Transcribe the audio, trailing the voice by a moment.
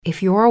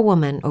If you're a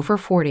woman over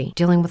 40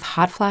 dealing with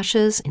hot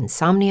flashes,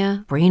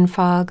 insomnia, brain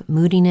fog,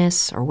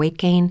 moodiness, or weight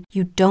gain,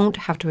 you don't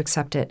have to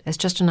accept it as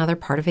just another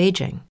part of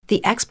aging.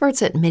 The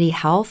experts at MIDI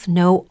Health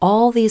know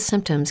all these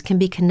symptoms can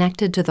be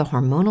connected to the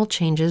hormonal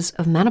changes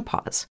of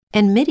menopause.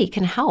 And MIDI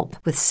can help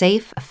with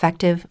safe,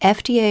 effective,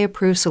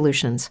 FDA-approved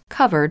solutions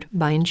covered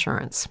by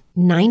insurance.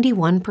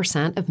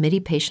 91% of MIDI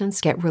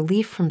patients get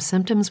relief from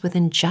symptoms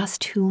within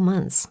just 2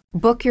 months.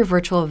 Book your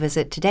virtual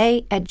visit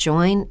today at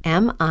joinmidi.com.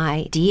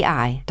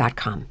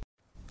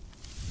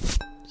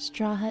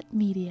 Straw Hut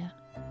Media.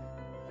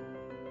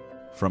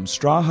 From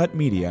Straw Hut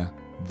Media,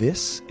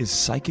 this is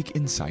Psychic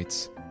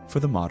Insights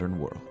for the Modern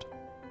World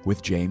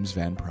with James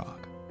Van Praagh.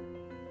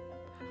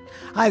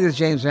 Hi, this is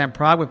James Van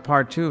Praagh with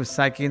part 2 of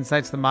Psychic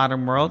Insights of the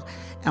Modern World,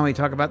 and we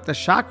talk about the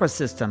chakra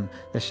system.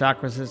 The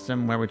chakra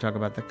system where we talk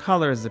about the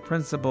colors, the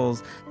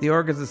principles, the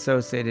organs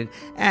associated,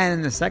 and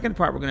in the second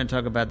part we're going to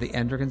talk about the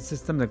endocrine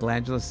system, the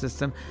glandular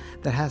system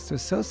that has to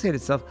associate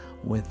itself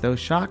with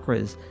those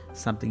chakras,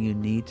 something you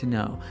need to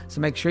know.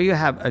 So make sure you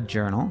have a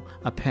journal,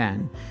 a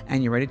pen,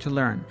 and you're ready to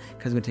learn,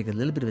 because we're going to take a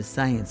little bit of a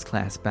science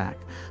class back,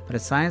 but a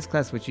science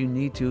class which you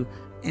need to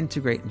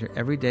integrate into your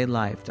everyday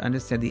life to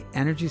understand the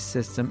energy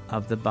system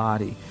of the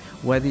body.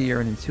 Whether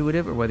you're an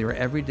intuitive or whether you're an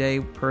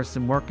everyday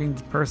person, working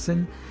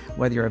person,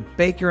 whether you're a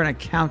baker, an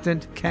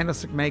accountant,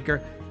 candlestick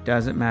maker,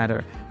 doesn't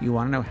matter. You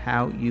want to know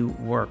how you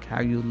work,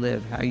 how you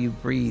live, how you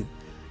breathe.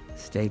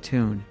 Stay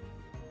tuned.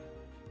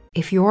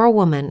 If you're a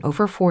woman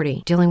over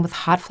 40 dealing with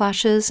hot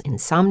flashes,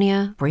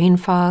 insomnia, brain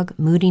fog,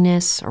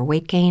 moodiness, or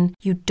weight gain,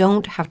 you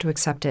don't have to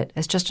accept it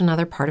as just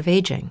another part of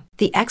aging.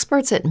 The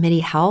experts at MIDI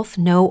Health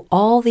know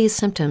all these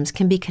symptoms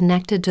can be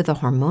connected to the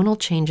hormonal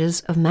changes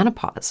of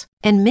menopause.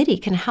 And MIDI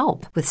can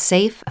help with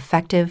safe,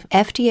 effective,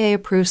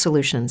 FDA-approved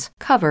solutions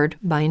covered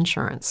by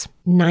insurance.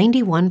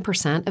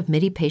 91% of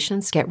MIDI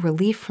patients get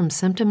relief from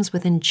symptoms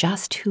within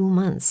just 2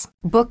 months.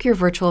 Book your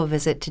virtual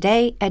visit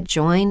today at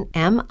joinmidi.com.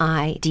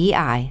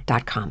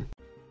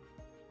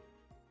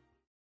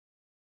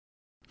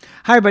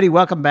 Hi, everybody.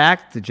 Welcome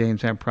back to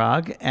James Van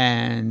Praagh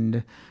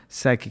and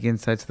Psychic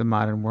Insights of the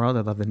Modern World.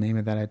 I love the name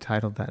of that. I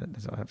titled that.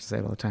 That's all I have to say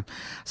it all the time.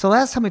 So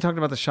last time we talked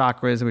about the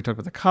chakras, and we talked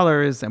about the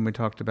colors, and we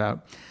talked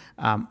about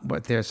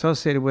what they're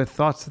associated with,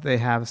 thoughts that they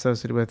have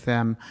associated with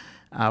them,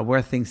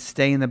 where things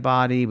stay in the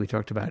body. We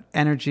talked about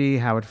energy,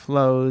 how it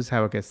flows,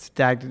 how it gets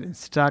stagnant and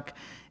stuck,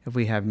 if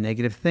we have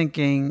negative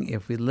thinking,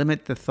 if we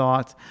limit the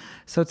thought.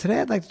 So today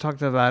I'd like to talk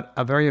about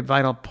a very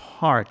vital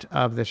part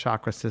of the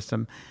chakra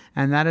system,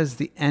 and that is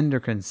the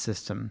endocrine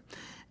system.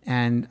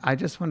 And I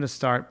just want to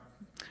start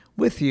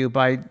with you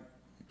by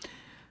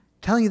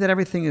telling you that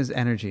everything is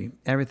energy.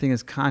 Everything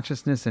is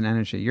consciousness and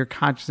energy. Your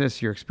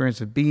consciousness, your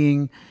experience of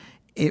being,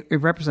 it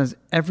represents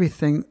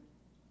everything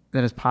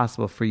that is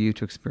possible for you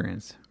to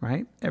experience,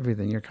 right?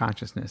 Everything, your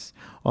consciousness,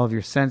 all of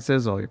your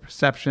senses, all your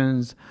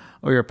perceptions,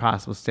 all your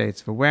possible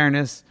states of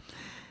awareness.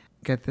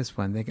 Get this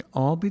one, they can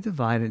all be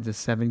divided into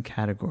 7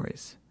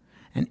 categories.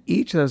 And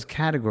each of those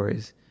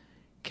categories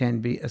can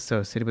be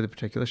associated with a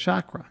particular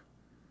chakra.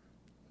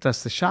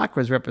 Thus, the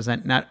chakras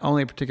represent not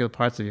only particular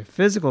parts of your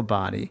physical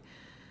body,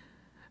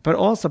 but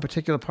also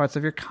particular parts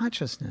of your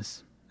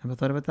consciousness. Ever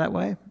thought of it that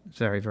way? It's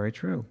very, very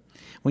true.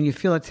 When you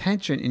feel a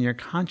tension in your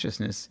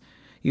consciousness,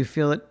 you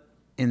feel it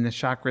in the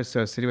chakra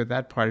associated with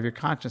that part of your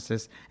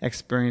consciousness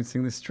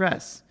experiencing the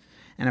stress,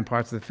 and in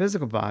parts of the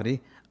physical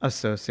body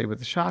associated with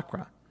the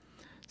chakra.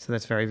 So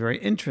that's very, very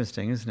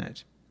interesting, isn't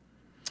it?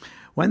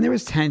 When there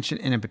is tension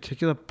in a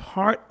particular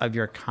part of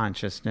your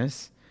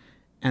consciousness,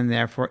 and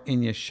therefore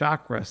in your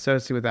chakra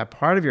associated with that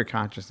part of your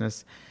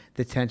consciousness,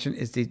 the tension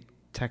is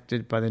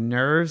detected by the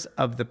nerves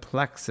of the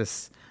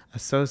plexus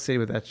associated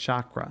with that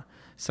chakra.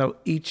 So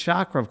each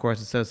chakra, of course,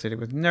 is associated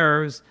with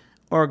nerves,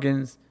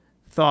 organs,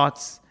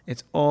 thoughts.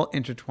 It's all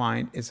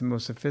intertwined. It's the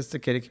most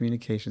sophisticated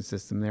communication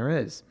system there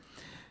is.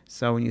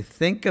 So when you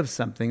think of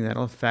something,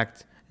 that'll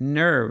affect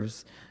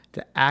nerves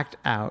to act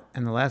out,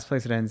 and the last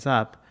place it ends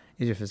up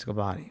is your physical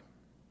body.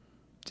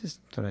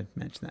 Just thought I'd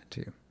mention that to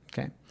you.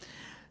 Okay.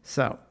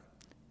 So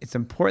it's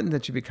important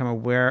that you become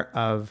aware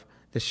of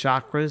the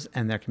chakras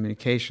and their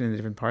communication in the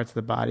different parts of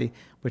the body,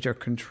 which are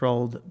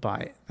controlled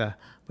by what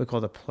we call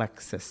the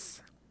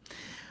plexus.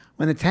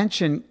 When the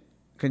tension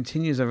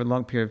continues over a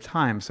long period of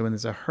time, so when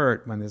there's a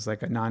hurt, when there's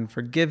like a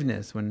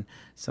non-forgiveness, when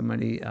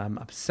somebody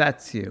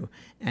upsets you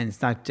and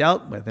it's not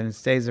dealt with and it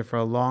stays there for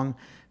a long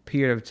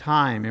period of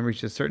time and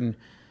reaches a certain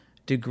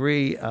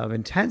degree of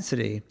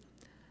intensity,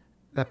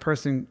 that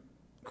person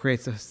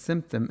creates a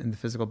symptom in the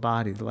physical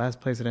body. The last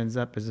place it ends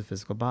up is the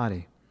physical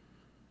body.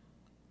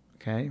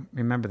 Okay?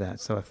 Remember that.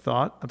 So a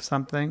thought of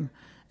something,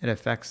 it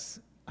affects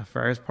a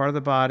various part of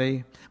the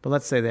body. But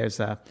let's say there's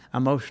a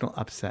emotional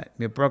upset.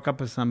 You broke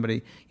up with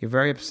somebody. You're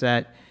very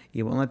upset.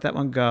 You won't let that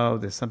one go.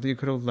 There's something you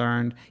could have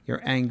learned.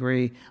 You're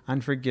angry,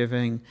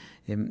 unforgiving.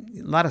 A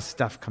lot of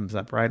stuff comes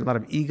up, right? A lot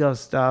of ego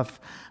stuff.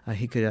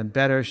 He could have done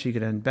better. She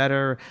could have done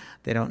better.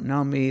 They don't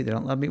know me. They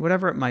don't love me.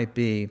 Whatever it might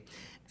be.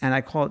 And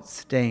I call it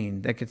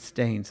stained. That gets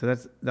stained. So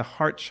that's the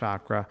heart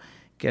chakra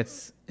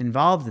gets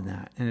involved in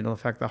that, and it'll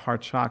affect the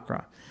heart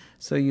chakra.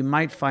 So you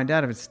might find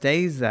out if it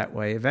stays that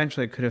way,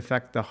 eventually it could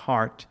affect the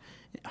heart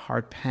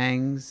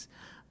pangs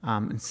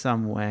in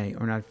some way,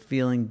 or not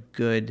feeling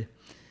good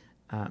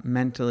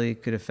mentally.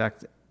 Could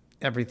affect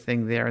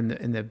everything there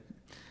in the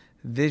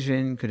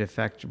vision, could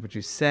affect what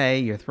you say,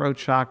 your throat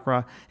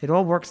chakra. It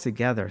all works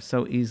together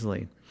so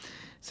easily.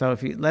 So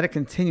if you let it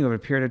continue over a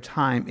period of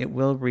time, it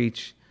will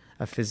reach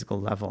a physical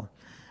level.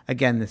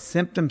 Again, the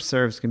symptom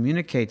serves to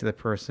communicate to the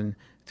person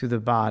through the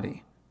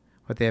body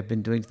what they have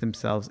been doing to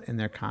themselves in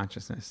their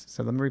consciousness.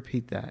 So let me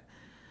repeat that.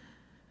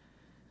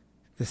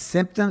 The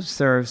symptom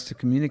serves to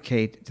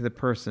communicate to the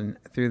person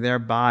through their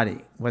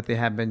body what they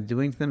have been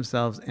doing to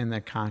themselves in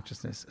their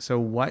consciousness. So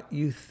what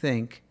you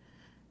think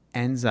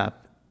ends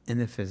up in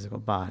the physical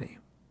body.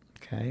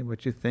 Okay?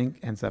 What you think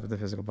ends up in the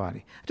physical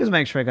body. Just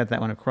make sure I got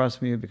that one across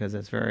from you because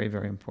that's very,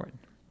 very important.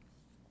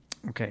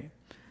 Okay.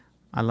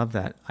 I love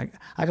that. I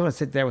just want to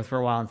sit there for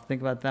a while and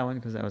think about that one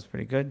because that was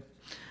pretty good.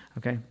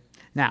 Okay?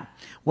 Now,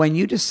 when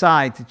you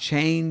decide to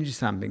change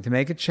something, to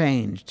make a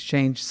change, to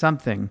change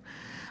something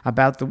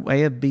about the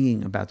way of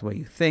being, about the way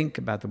you think,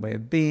 about the way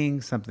of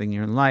being, something in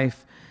your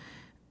life,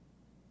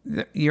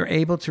 you're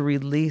able to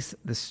release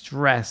the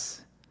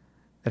stress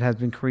that has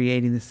been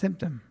creating the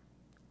symptom.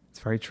 It's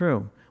very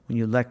true. When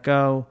you let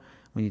go,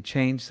 when you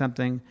change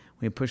something,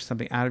 when you push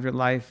something out of your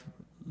life,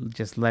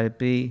 just let it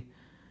be,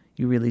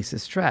 you release the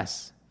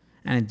stress.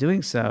 And in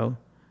doing so,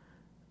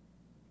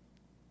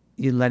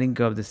 you're letting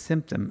go of the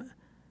symptom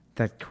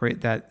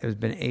that has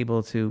been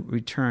able to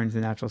return to the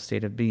natural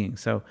state of being.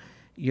 So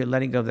you're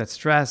letting go of that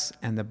stress,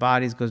 and the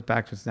body goes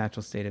back to its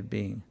natural state of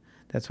being.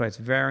 That's why it's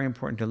very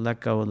important to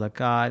let go, let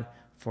God,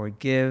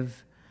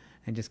 forgive,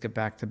 and just get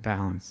back to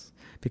balance.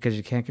 Because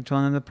you can't control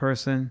another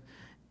person.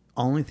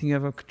 Only thing you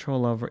have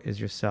control over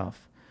is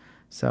yourself.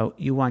 So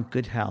you want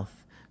good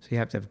health. So you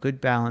have to have good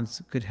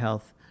balance, good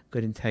health,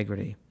 good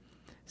integrity.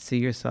 See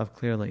yourself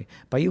clearly.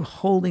 By you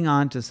holding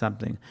on to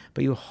something,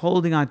 by you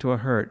holding on to a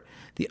hurt,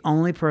 the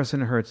only person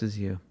who hurts is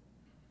you.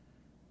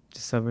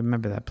 Just so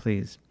remember that,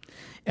 please.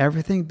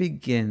 Everything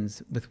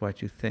begins with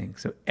what you think.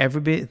 So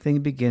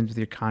everything begins with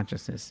your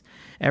consciousness.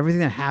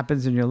 Everything that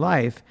happens in your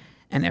life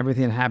and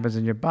everything that happens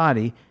in your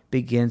body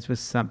begins with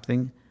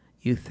something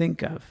you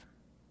think of.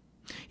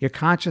 Your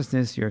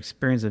consciousness, your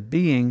experience of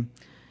being,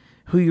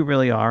 who you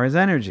really are is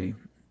energy.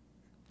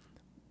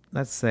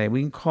 Let's say we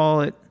can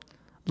call it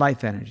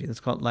life energy. Let's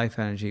call it life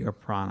energy or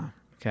prana.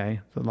 Okay?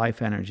 So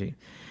life energy.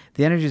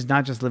 The energy is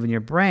not just live in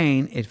your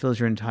brain, it fills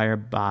your entire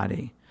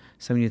body.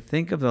 So when you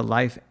think of the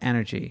life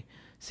energy,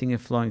 seeing it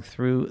flowing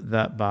through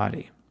the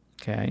body,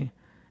 okay?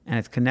 And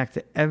it's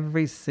connected to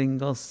every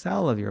single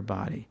cell of your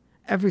body.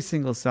 Every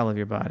single cell of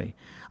your body.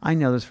 I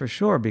know this for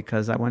sure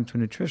because I went to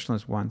a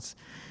nutritionist once,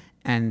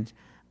 and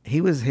he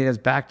had his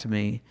back to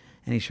me,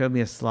 and he showed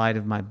me a slide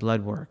of my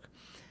blood work.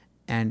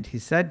 And he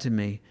said to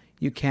me,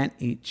 "You can't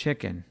eat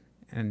chicken."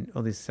 And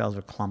all these cells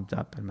were clumped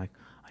up. I'm like,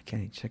 "I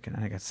can't eat chicken."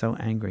 And I got so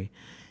angry.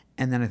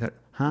 And then I thought,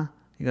 "Huh?"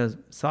 He goes,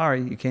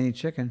 "Sorry, you can't eat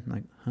chicken." I'm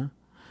like, "Huh?"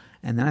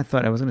 And then I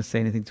thought I wasn't going to say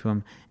anything to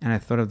him. And I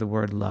thought of the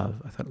word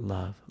love. I thought,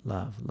 love,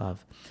 love,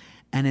 love.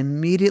 And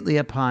immediately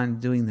upon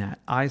doing that,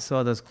 I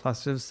saw those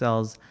clusters of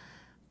cells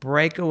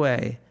break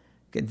away,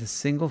 get into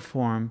single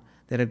form,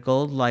 that had a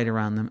gold light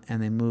around them,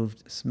 and they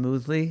moved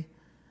smoothly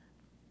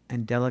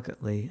and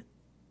delicately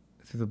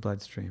through the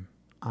bloodstream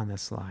on the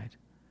slide.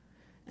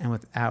 And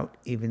without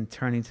even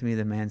turning to me,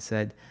 the man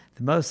said,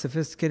 "The most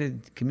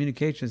sophisticated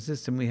communication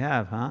system we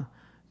have, huh?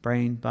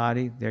 Brain,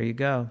 body, there you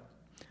go."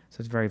 So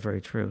it's very,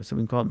 very true. So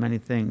we can call it many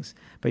things,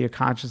 but your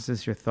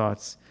consciousness, your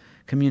thoughts,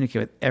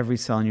 communicate with every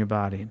cell in your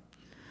body.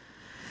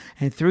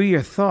 And through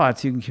your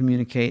thoughts, you can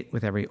communicate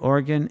with every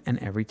organ and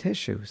every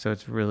tissue. So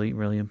it's really,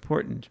 really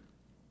important.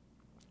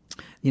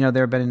 You know,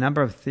 there have been a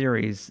number of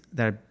theories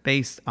that are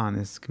based on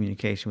this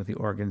communication with the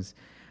organs,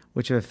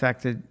 which have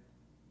affected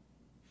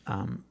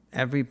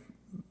every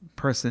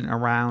person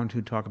around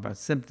who talk about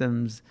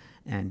symptoms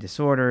and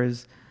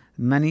disorders.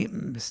 Many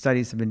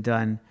studies have been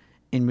done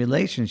in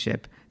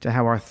relationship to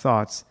how our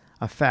thoughts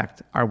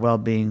affect our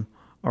well-being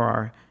or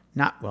our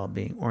not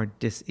well-being, or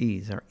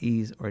dis-ease, or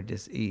ease or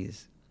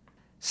dis-ease.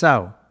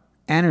 So,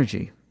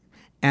 energy.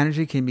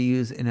 Energy can be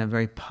used in a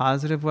very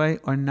positive way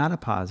or not a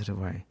positive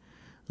way,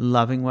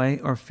 loving way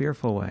or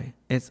fearful way.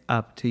 It's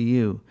up to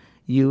you.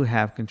 You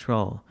have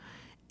control.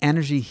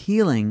 Energy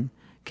healing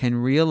can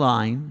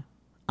realign,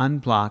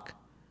 unblock,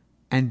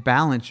 and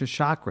balance your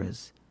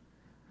chakras.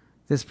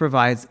 This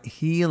provides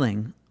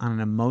healing on an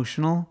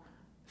emotional,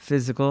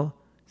 physical,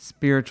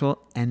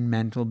 spiritual, and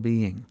mental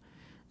being.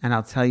 And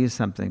I'll tell you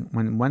something.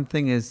 When one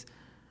thing is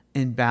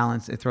in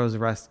balance, it throws the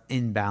rest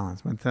in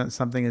balance. When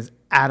something is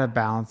out of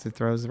balance, it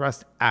throws the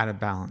rest out of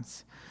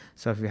balance.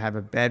 So if you have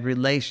a bad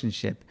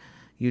relationship,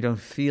 you don't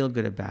feel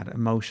good about it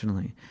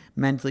emotionally.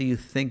 Mentally, you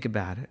think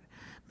about it.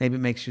 Maybe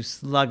it makes you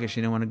sluggish.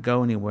 You don't want to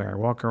go anywhere,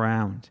 walk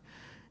around.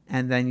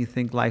 And then you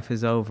think life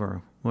is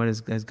over.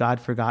 Has God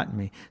forgotten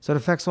me? So it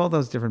affects all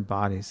those different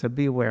bodies. So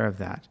be aware of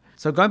that.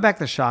 So going back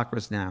to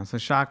chakras now. So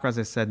chakra, as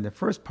I said in the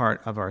first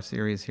part of our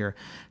series here,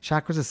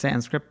 chakra is a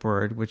Sanskrit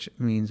word which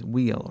means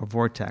wheel or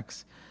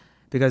vortex.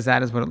 because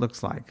that is what it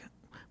looks like.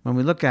 When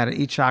we look at it,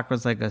 each chakra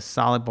is like a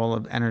solid ball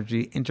of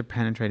energy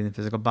interpenetrating the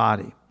physical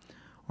body,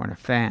 or in a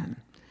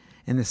fan,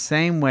 in the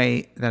same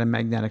way that a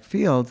magnetic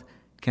field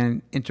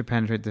can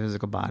interpenetrate the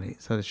physical body,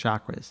 so the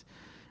chakras.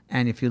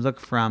 And if you look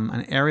from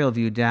an aerial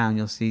view down,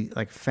 you'll see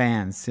like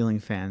fans, ceiling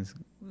fans,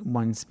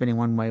 one spinning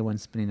one way, one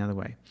spinning another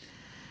way.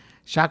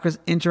 Chakras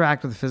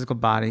interact with the physical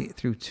body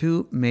through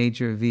two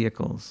major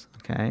vehicles,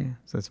 okay?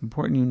 So it's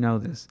important you know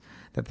this,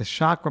 that the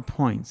chakra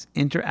points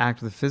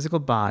interact with the physical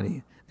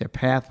body. Their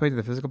pathway to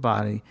the physical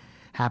body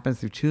happens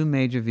through two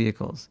major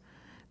vehicles,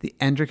 the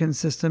endocrine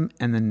system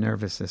and the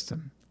nervous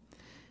system.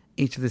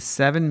 Each of the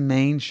 7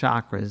 main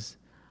chakras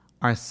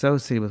are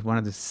associated with one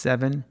of the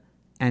 7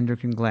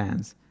 endocrine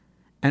glands,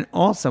 and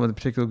also with a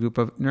particular group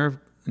of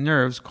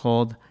nerves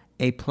called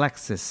a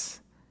plexus,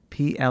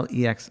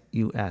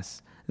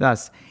 Plexus.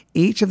 Thus,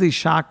 each of these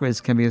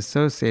chakras can be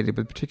associated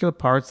with particular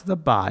parts of the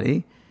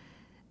body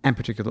and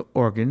particular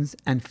organs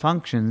and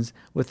functions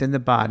within the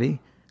body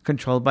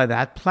controlled by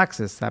that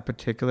plexus, that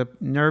particular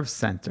nerve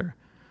center,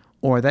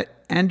 or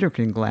that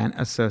endocrine gland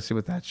associated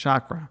with that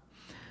chakra.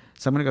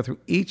 So I'm going to go through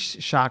each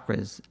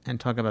chakras and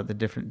talk about the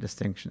different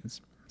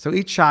distinctions. So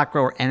each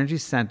chakra or energy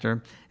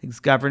center is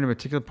governed in a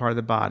particular part of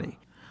the body.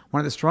 One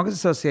of the strongest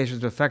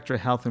associations to affect your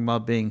health and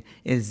well-being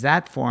is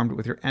that formed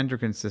with your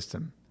endocrine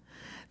system.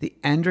 The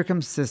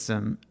endocrine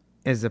system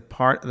is a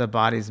part of the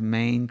body's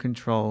main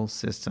control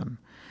system.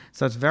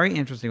 So it's very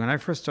interesting. When I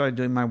first started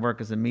doing my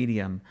work as a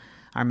medium,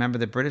 I remember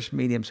the British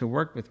mediums who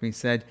worked with me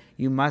said,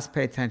 you must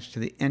pay attention to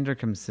the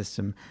endocrine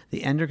system.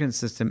 The endocrine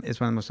system is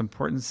one of the most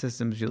important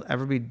systems you'll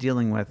ever be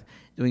dealing with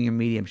doing your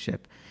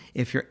mediumship.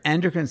 If your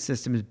endocrine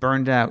system is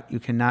burned out, you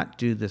cannot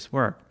do this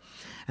work.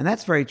 And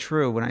that's very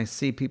true when I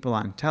see people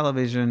on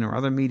television or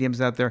other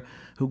mediums out there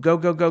who go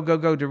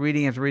to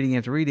reading after reading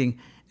after reading,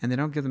 and they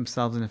don't give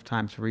themselves enough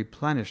time to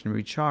replenish and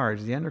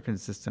recharge the endocrine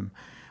system.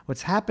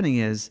 What's happening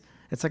is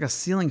it's like a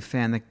ceiling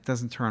fan that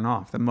doesn't turn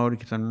off. The motor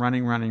keeps on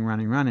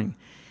running.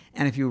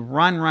 And if you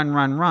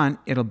run,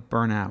 it'll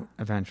burn out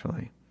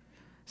eventually.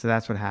 So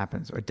that's what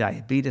happens. Or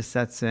diabetes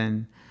sets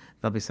in.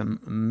 There'll be some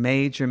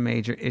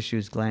major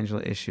issues,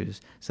 glandular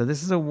issues. So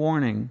this is a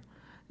warning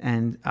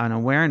and an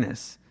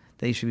awareness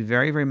that you should be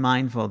very, very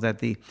mindful that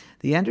the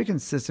endocrine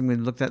system we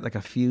looked at like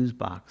a fuse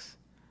box.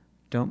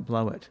 Don't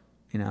blow it,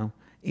 you know.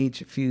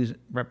 Each fuse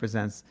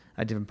represents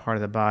a different part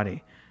of the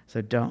body.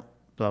 So don't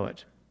blow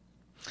it.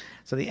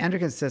 So the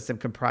endocrine system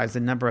comprises a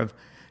number of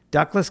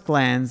ductless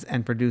glands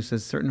and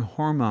produces certain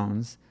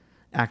hormones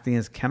acting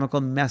as chemical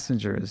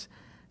messengers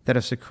that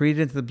are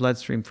secreted into the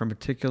bloodstream from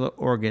particular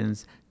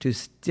organs to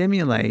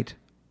stimulate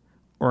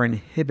or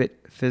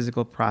inhibit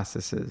physical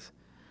processes.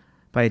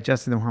 By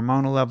adjusting the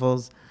hormonal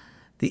levels,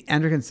 the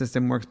endocrine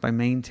system works by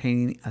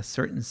maintaining a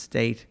certain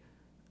state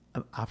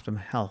of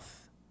optimal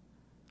health,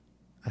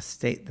 a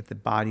state that the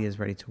body is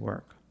ready to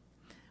work.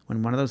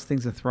 When one of those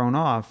things are thrown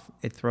off,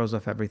 it throws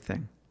off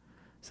everything.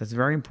 So it's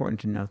very important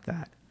to note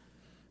that.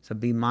 So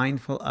be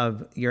mindful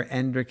of your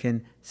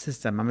endocrine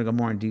system. I'm going to go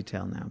more in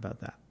detail now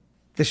about that.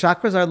 The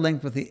chakras are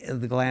linked with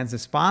the glands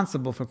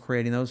responsible for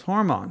creating those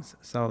hormones.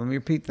 So let me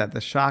repeat that. The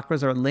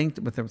chakras are linked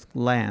with the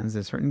glands.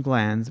 There's certain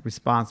glands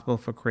responsible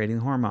for creating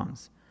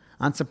hormones.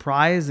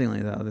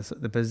 Unsurprisingly, though,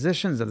 the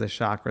positions of the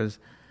chakras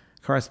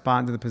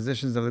correspond to the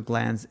positions of the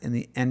glands in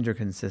the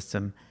endocrine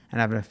system and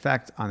have an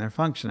effect on their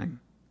functioning.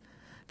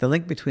 The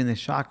link between the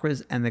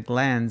chakras and the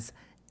glands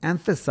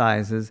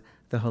emphasizes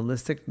the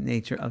holistic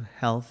nature of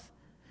health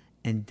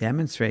and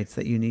demonstrates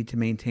that you need to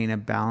maintain a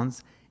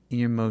balance in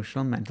your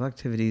emotional and mental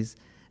activities,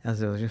 as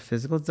well as your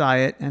physical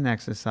diet and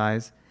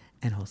exercise,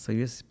 and also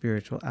your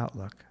spiritual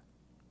outlook.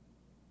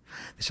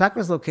 The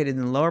chakra is located in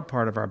the lower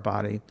part of our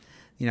body.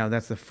 You know,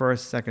 that's the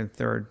first, second,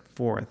 third,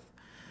 fourth.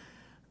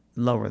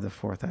 Lower the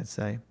fourth, I'd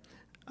say.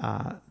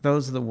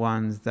 Those are the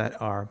ones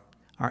that are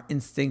our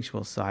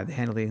instinctual side. They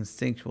handle the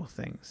instinctual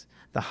things.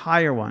 The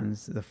higher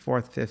ones, the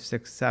fourth, fifth,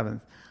 sixth,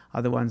 seventh,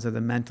 are the ones of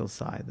the mental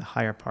side, the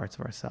higher parts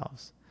of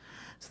ourselves.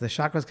 So the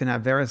chakras can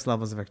have various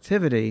levels of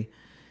activity.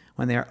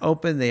 When they are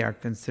open, they are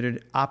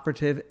considered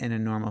operative in a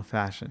normal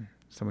fashion.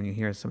 So when you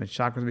hear so many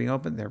chakras being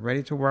open, they're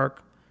ready to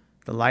work.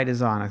 The light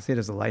is on. I see it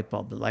as a light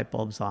bulb. The light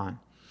bulb's on.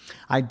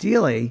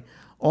 Ideally,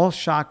 all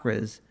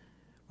chakras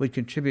would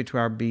contribute to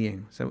our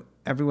being. So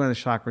every one of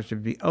the chakras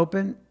should be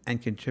open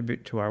and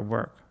contribute to our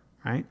work,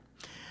 right?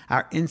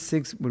 Our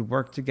instincts would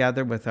work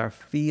together with our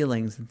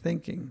feelings and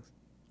thinking,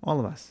 all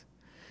of us.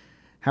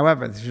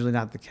 However, this is usually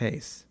not the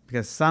case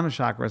because some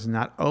chakras are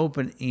not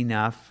open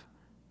enough,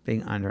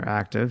 being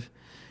underactive,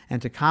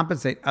 and to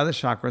compensate, other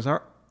chakras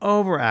are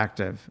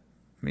overactive,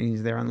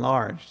 means they're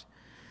enlarged.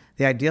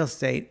 The ideal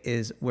state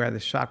is where the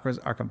chakras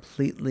are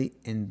completely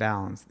in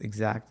balance, the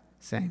exact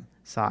same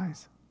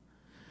size.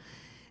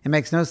 It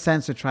makes no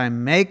sense to try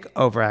and make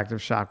overactive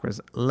chakras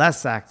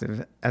less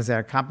active as they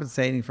are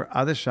compensating for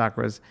other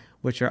chakras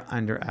which are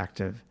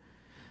underactive.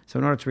 So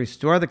in order to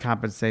restore the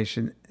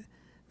compensation,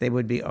 they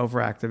would be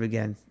overactive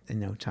again in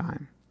no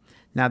time.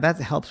 Now that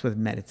helps with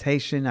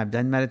meditation. I've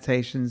done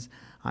meditations.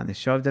 On the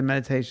show I've done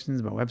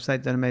meditations. My website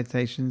I've done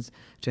meditations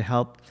to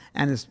help.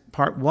 And as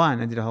part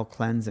 1, I did a whole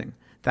cleansing.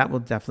 That will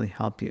definitely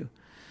help you.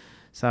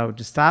 So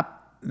to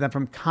stop them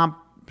from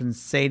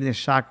compensating the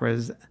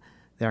chakras,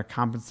 they're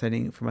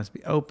compensating for us to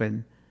be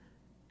open,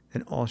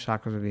 then all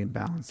chakras will be in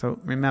balance. So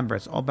remember,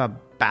 it's all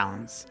about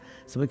balance.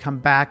 So when we come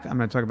back, I'm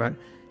going to talk about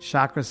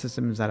chakra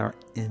systems that are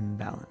in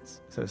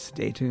balance. So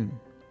stay tuned.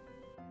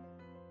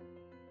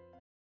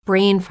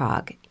 Brain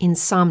fog,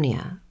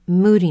 insomnia,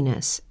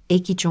 moodiness,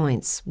 achy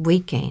joints,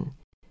 weight gain.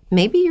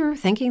 Maybe you're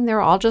thinking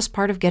they're all just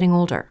part of getting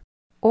older,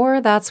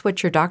 or that's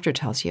what your doctor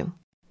tells you.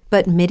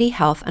 But MIDI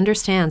Health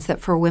understands that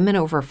for women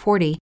over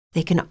 40,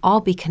 they can all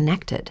be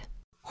connected.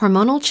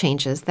 Hormonal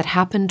changes that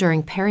happen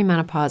during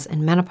perimenopause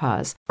and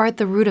menopause are at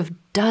the root of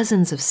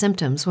dozens of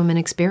symptoms women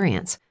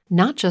experience,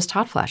 not just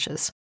hot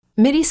flashes.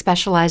 MIDI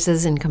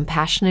specializes in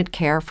compassionate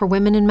care for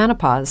women in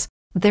menopause.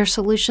 Their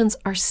solutions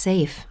are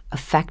safe,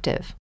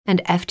 effective,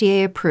 and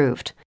FDA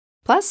approved.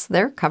 Plus,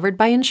 they're covered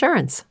by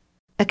insurance.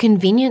 A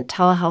convenient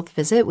telehealth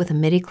visit with a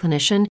MIDI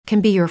clinician can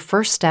be your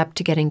first step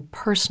to getting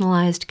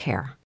personalized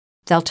care.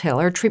 They'll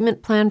tailor a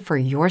treatment plan for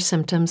your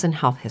symptoms and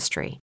health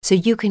history so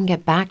you can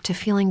get back to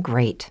feeling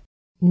great.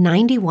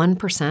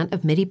 91%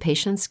 of MIDI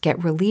patients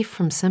get relief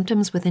from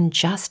symptoms within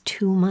just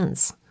 2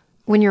 months.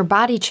 When your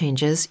body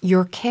changes,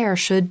 your care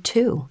should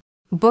too.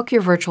 Book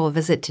your virtual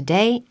visit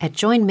today at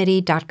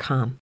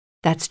joinmidi.com.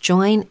 That's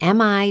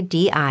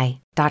joinmidi.com.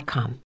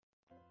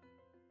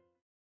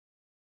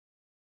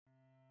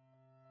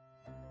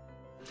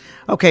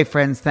 Okay,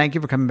 friends, thank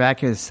you for coming back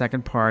here. The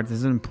second part. This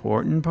is an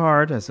important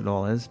part, as it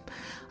all is.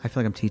 I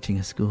feel like I'm teaching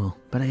a school,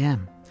 but I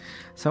am.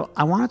 So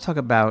I want to talk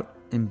about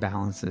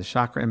imbalances,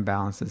 chakra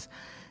imbalances.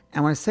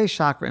 And when I say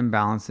chakra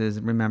imbalances,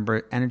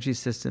 remember energy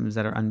systems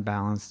that are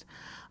unbalanced.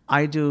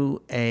 I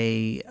do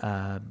a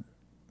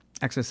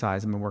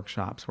exercise in my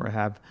workshops where I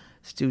have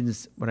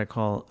students, what I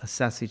call,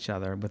 assess each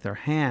other with their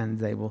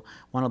hands. One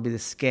will be the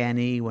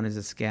scannee, one is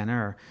a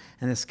scanner.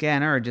 And the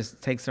scanner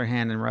just takes their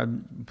hand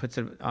and puts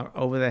it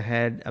over the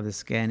head of the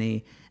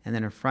scannee and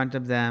then in front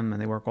of them,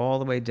 and they work all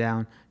the way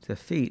down to the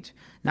feet.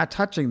 Not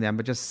touching them,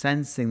 but just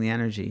sensing the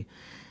energy.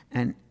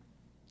 And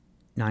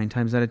 9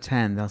 times out of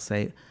 10, they'll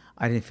say,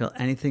 I didn't feel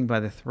anything by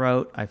the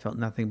throat. I felt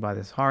nothing by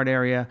this heart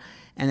area.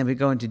 And then we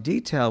go into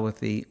detail with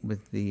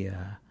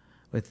their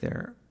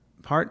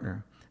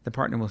partner. The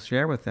partner will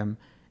share with them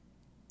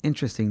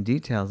interesting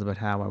details about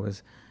how I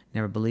was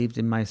never believed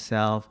in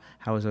myself,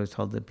 how I was always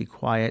told to be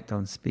quiet,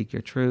 don't speak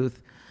your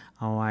truth.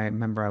 Oh, I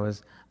remember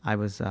I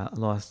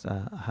lost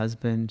a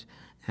husband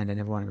and I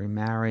never wanted to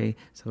remarry,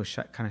 so it was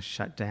kind of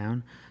shut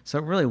down. So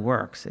it really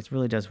works. It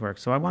really does work.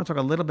 So I want to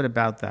talk a little bit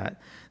about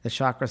that, the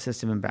chakra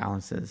system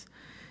imbalances.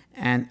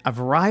 And a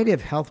variety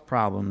of health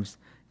problems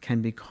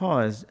can be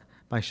caused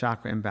by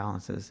chakra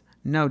imbalances.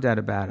 No doubt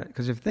about it.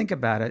 Because if you think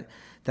about it,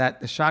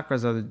 that the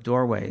chakras are the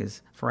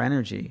doorways for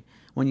energy.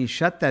 When you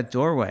shut that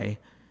doorway,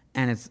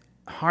 and it's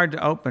hard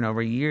to open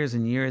over years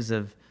and years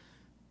of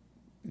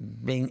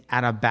being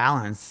out of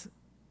balance,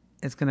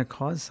 it's going to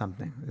cause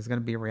something. There's going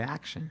to be a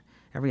reaction.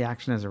 Every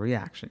action has a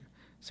reaction.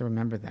 So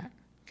remember that,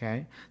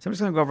 okay? So I'm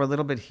just going to go over a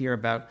little bit here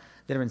about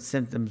the different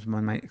symptoms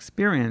one might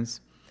experience.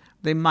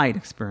 They might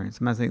experience.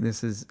 I'm not saying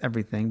this is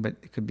everything, but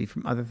it could be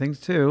from other things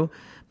too.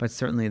 But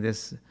certainly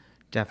this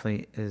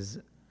definitely is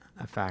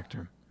a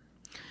factor.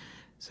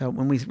 So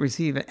when we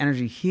receive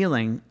energy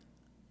healing,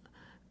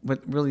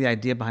 what really the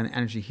idea behind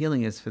energy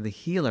healing is for the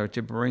healer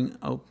to bring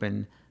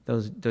open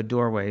the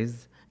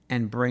doorways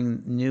and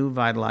bring new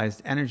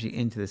vitalized energy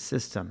into the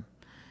system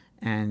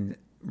and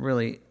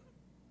really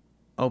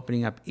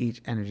opening up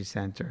each energy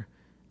center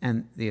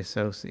and the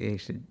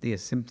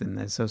symptom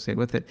associated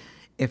with it.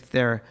 If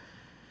they're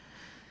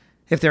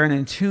an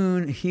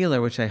in-tune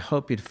healer, which I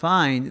hope you'd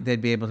find,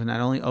 they'd be able to not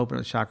only open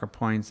up the chakra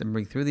points and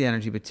bring through the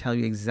energy, but tell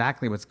you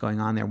exactly what's going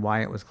on there,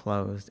 why it was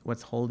closed,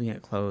 what's holding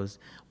it closed,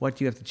 what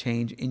do you have to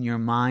change in your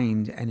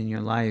mind and in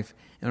your life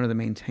in order to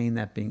maintain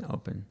that being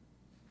open.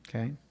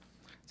 Okay?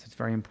 So it's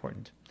very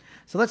important.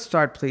 So let's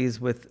start, please,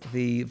 with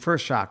the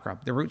first chakra,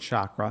 the root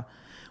chakra,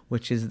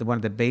 which is the one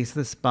at the base of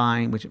the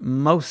spine, which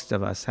most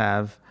of us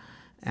have,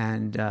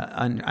 and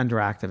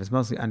underactive. It's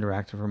mostly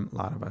underactive for a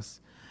lot of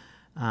us.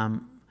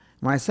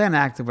 When I say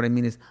inactive, what I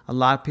mean is a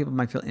lot of people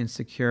might feel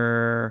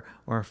insecure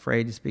or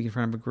afraid to speak in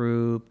front of a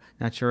group,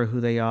 not sure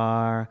who they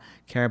are,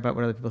 care about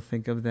what other people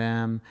think of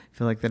them,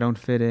 feel like they don't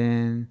fit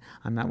in,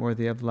 I'm not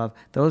worthy of love.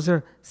 Those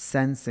are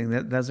sensing,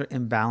 those are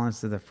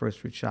imbalances of the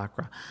first root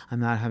chakra.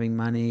 I'm not having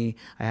money,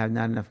 I have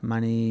not enough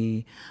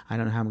money, I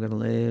don't know how I'm going to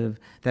live.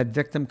 That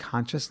victim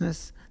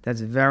consciousness,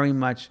 that's very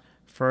much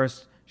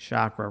first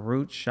chakra,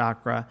 root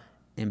chakra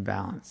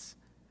imbalance.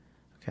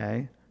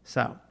 Okay?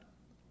 So,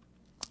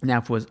 now,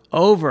 if it was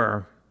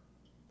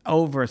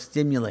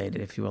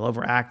overstimulated, if you will,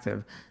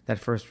 overactive, that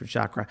first root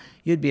chakra,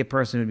 you'd be a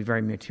person who'd be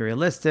very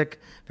materialistic,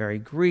 very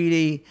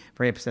greedy,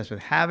 very obsessed with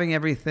having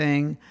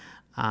everything,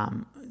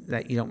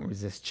 that you don't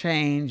resist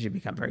change, you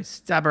become very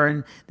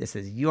stubborn, this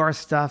is your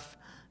stuff,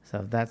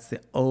 So that's the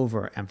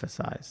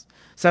overemphasized.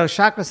 So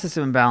chakra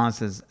system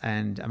imbalances,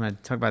 and I'm going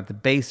to talk about the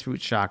base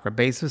root chakra,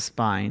 base of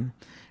spine.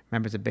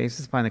 Remember, it's the base of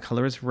the spine. The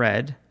color is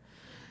red.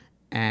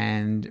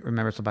 And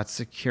remember, it's about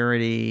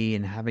security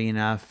and having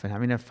enough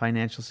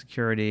financial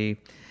security.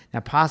 Now,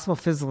 possible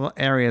physical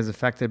areas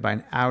affected by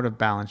an out of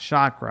balance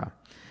chakra.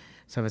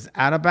 So if it's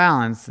out of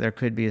balance, there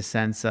could be a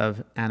sense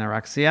of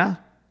anorexia,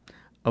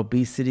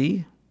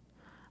 obesity,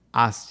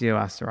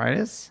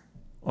 osteoarthritis,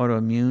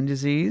 autoimmune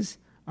disease,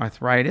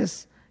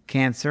 arthritis,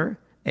 cancer,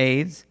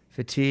 AIDS,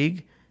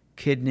 fatigue,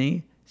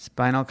 kidney,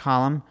 spinal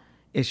column,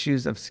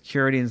 issues of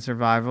security and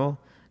survival,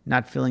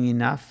 not feeling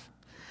enough.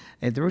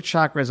 The root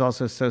chakra is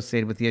also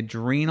associated with the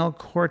adrenal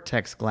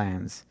cortex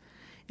glands.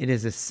 It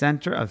is a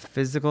center of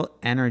physical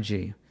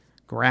energy,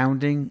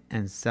 grounding,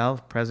 and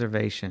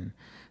self-preservation.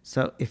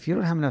 So if you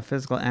don't have enough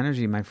physical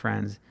energy, my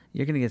friends,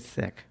 you're going to get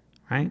sick,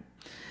 right?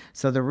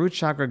 So the root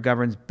chakra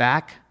governs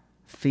back,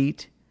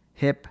 feet,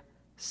 hip,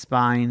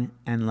 spine,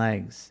 and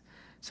legs.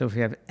 So if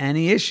you have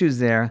any issues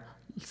there,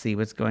 see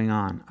what's going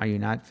on. Are you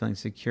not feeling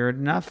secured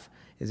enough?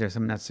 Is there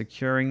something that's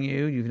securing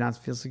you? You do not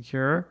feel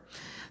secure?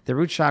 The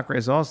root chakra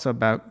is also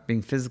about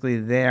being physically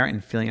there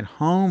and feeling at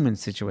home in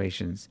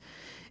situations.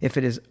 If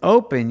it is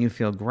open, you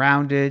feel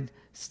grounded,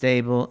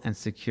 stable, and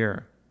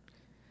secure.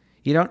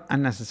 You don't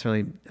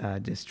unnecessarily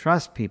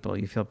distrust people.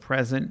 You feel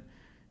present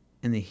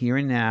in the here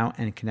and now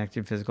and connect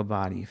your physical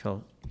body. You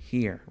feel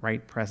here,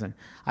 right, present.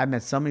 I've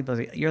met so many people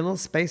say, you're a little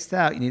spaced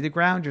out. You need to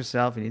ground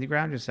yourself.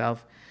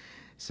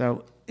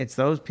 So it's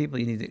those people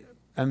you need to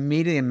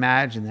immediately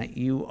imagine that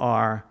you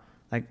are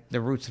like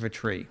the roots of a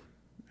tree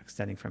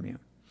extending from you.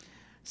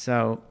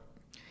 So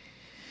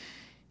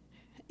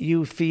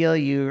you feel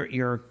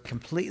you're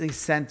completely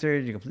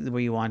centered, you're completely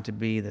where you want to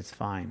be, that's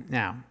fine.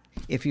 Now,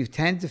 if you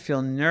tend to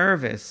feel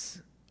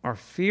nervous or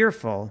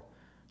fearful,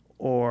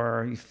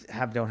 or you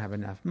don't have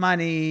enough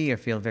money, or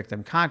feel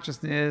victim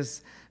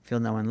consciousness, feel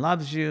no one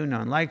loves you, no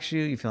one likes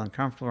you, you feel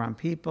uncomfortable around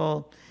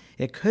people,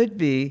 it could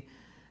be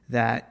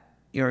that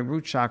your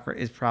root chakra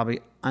is probably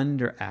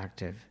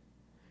underactive.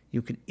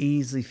 You can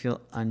easily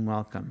feel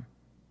unwelcome.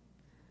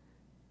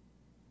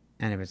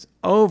 And if it's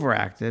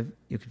overactive,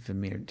 you can feel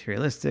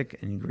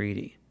materialistic and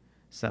greedy.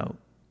 So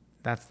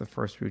that's the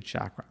first root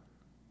chakra.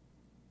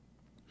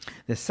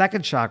 The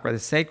second chakra, the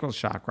sacral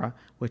chakra,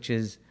 which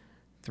is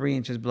 3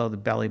 inches below the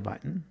belly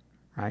button,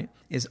 right,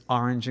 is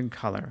orange in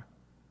color.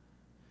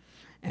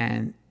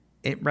 And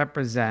it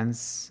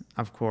represents,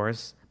 of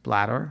course,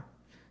 bladder.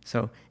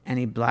 So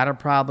any bladder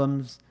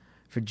problems,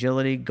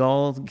 fragility,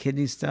 gold,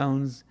 kidney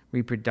stones,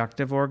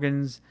 reproductive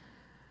organs,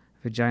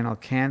 vaginal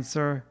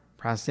cancer,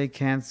 prostate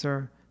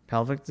cancer,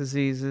 pelvic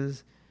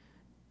diseases,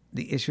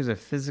 the issues of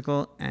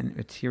physical and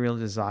material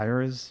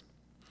desires.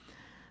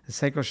 The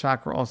sacral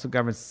chakra also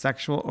governs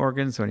sexual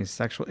organs, so any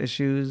sexual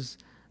issues.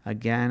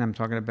 Again, I'm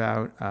talking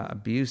about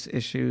abuse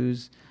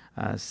issues,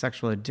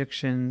 sexual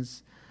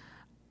addictions.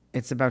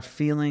 It's about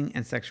feeling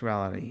and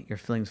sexuality. Your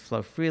feelings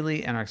flow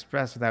freely and are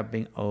expressed without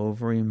being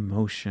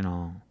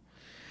over-emotional.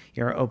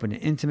 You're open to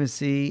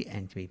intimacy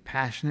and to be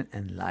passionate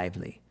and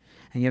lively.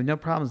 And you have no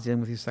problems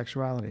dealing with your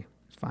sexuality.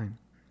 It's fine.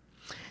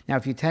 Now,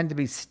 if you tend to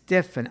be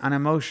stiff and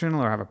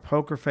unemotional or have a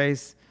poker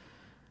face,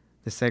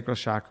 the sacral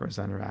chakra is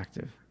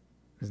underactive.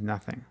 There's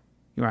nothing.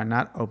 You are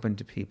not open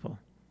to people.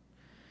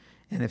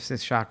 And if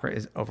this chakra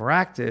is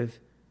overactive,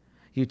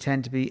 you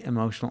tend to be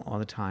emotional all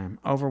the time.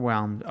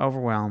 Overwhelmed.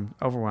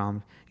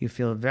 You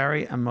feel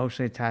very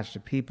emotionally attached to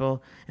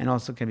people and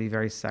also can be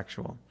very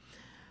sexual.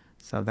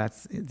 So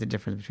that's the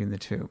difference between the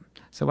two.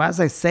 So as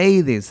I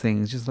say these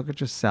things, just look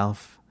at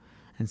yourself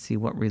and see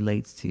what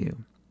relates to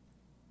you.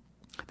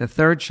 The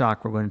third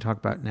chakra we're going to talk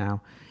about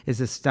now is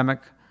the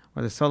stomach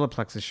or the solar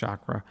plexus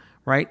chakra,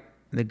 right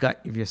in the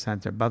gut of your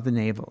center, above the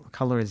navel. The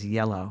color is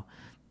yellow.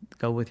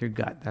 Go with your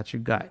gut. That's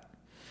your gut.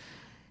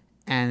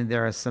 And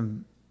there are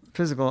some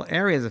physical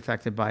areas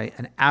affected by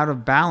an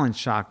out-of-balance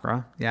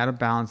chakra. The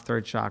out-of-balance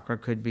third chakra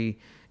could be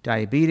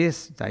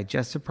diabetes,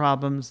 digestive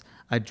problems,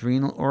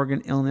 adrenal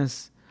organ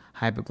illness,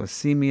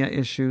 hypoglycemia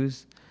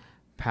issues,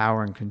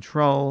 power and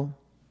control.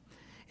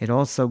 It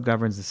also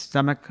governs the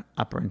stomach,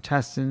 upper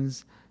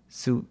intestines,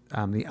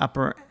 the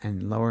upper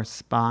and lower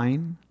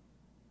spine.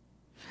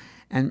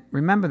 And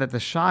remember that the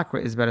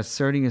chakra is about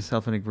asserting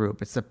yourself in a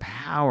group. It's a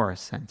power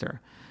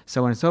center.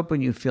 So when it's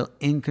open, you feel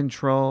in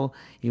control.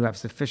 You have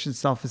sufficient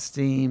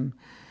self-esteem.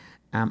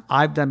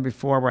 I've done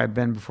before where I've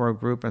been before a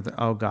group and I thought,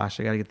 oh gosh,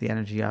 I got to get the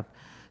energy up.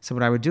 So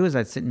what I would do is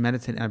I'd sit and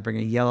meditate and I'd bring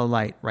a yellow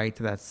light right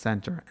to that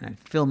center. And I'd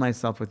fill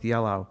myself with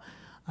yellow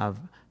of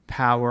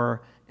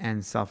power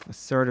and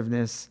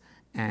self-assertiveness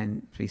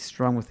and be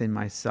strong within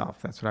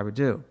myself. That's what I would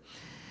do.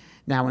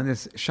 Now, when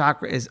this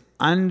chakra is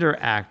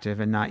underactive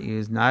and not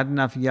used, not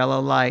enough yellow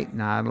light,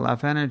 not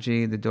enough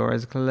energy, the door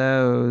is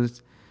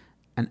closed.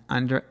 And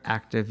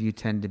underactive, you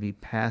tend to be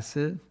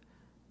passive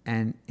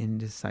and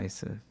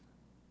indecisive.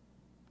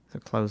 So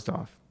closed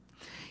off.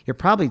 You're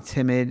probably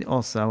timid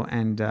also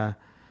and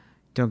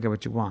don't get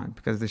what you want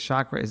because the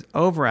chakra is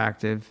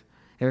overactive.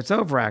 If it's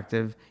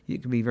overactive, you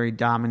can be very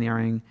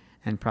domineering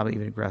and probably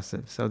even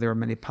aggressive. So there are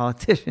many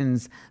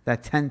politicians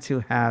that tend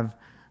to have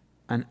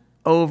an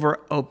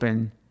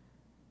over-open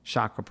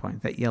chakra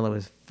point. That yellow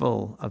is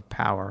full of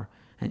power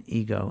and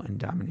ego and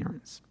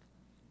dominance.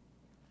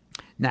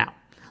 Now,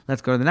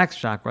 let's go to the next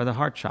chakra, the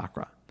heart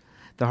chakra.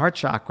 The heart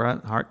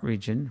chakra, heart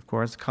region, of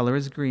course, color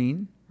is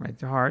green, right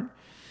to heart,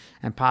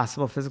 and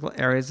possible physical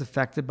areas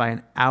affected by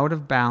an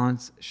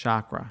out-of-balance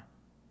chakra.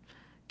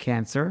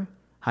 Cancer,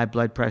 high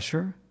blood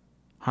pressure,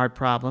 heart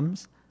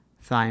problems,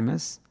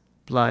 thymus,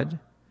 blood,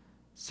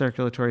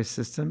 circulatory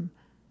system,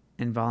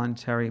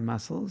 involuntary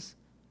muscles,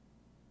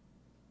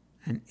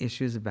 and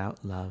issues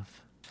about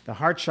love. The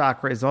heart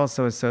chakra is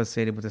also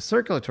associated with the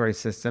circulatory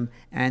system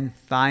and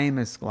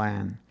thymus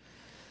gland.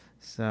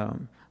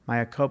 So,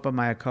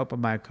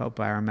 Mayakopa.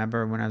 I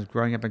remember when I was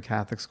growing up in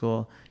Catholic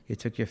school, you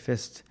took your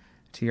fist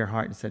to your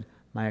heart and said,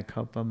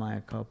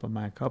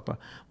 Mayakopa.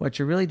 What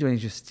you're really doing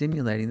is you're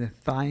stimulating the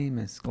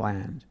thymus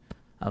gland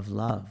of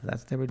love.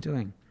 That's what they were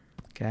doing.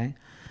 Okay?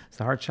 So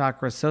the heart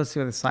chakra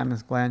associated with the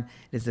thymus gland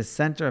is the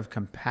center of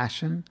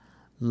compassion,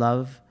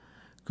 love,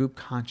 group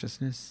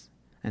consciousness,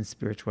 and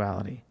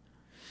spirituality.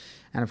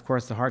 And of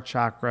course, the heart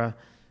chakra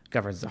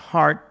governs the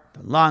heart,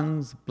 the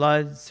lungs,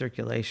 blood,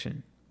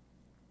 circulation.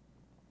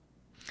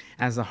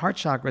 As the heart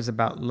chakra is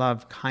about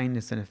love,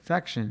 kindness, and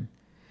affection,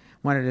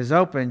 when it is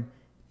open,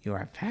 you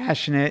are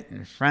passionate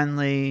and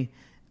friendly,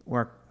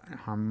 work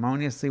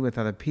harmoniously with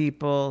other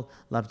people,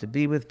 love to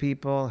be with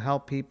people,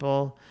 help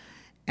people.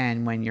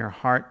 And when your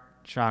heart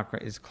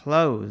chakra is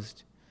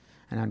closed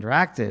and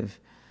underactive,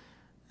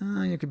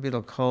 you could be a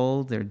little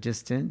cold, they're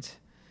distant,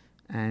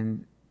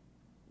 and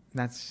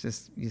that's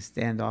just you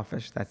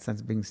standoffish, that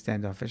sense of being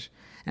standoffish.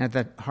 And if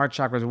that heart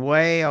chakra is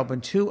way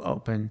open, too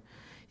open,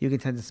 you can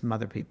tend to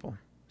smother people,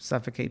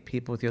 suffocate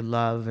people with your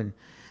love, and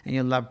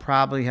your love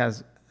probably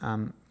has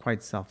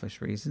quite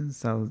selfish reasons.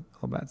 So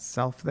all about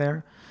self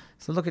there.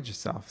 So look at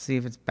yourself, see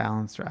if it's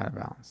balanced or out of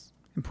balance.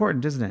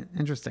 Important, isn't it?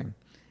 Interesting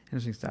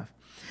stuff.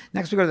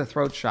 Next we go to the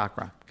throat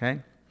chakra,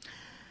 okay?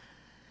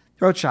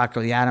 Throat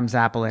chakra, the Adam's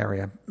apple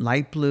area,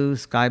 light blue,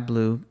 sky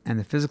blue, and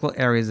the physical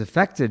area is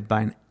affected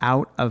by an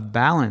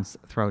out-of-balance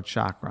throat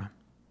chakra.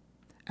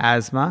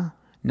 Asthma,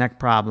 neck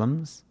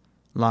problems,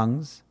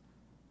 lungs,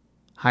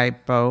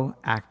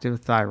 hypoactive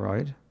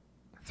thyroid,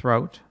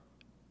 throat,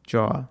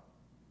 jaw,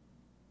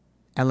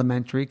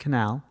 alimentary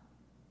canal,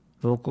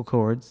 vocal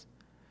cords,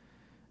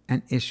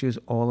 and issues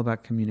all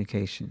about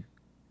communication.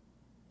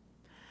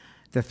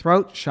 The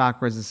throat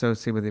chakra is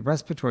associated with the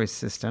respiratory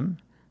system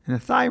and the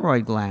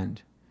thyroid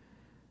gland.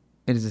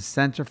 It is a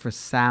center for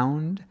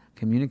sound,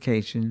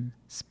 communication,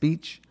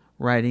 speech,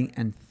 writing,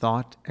 and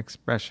thought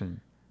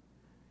expression.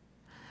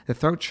 The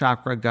throat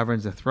chakra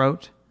governs the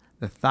throat,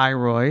 the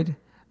thyroid,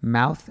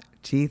 mouth,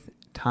 teeth,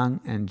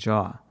 tongue, and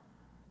jaw.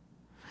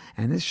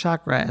 And this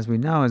chakra, as we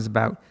know, is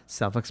about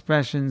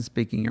self-expression,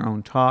 speaking your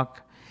own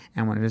talk.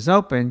 And when it is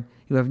open,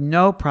 you have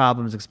no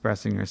problems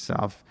expressing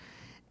yourself.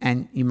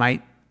 And you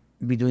might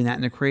be doing that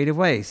in a creative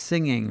way,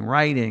 singing,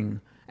 writing,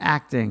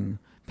 acting,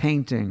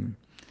 painting.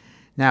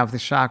 Now, if the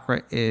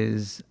chakra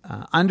is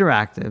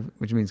underactive,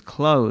 which means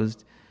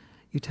closed,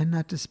 you tend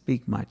not to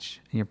speak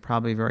much. And you're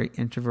probably very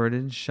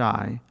introverted and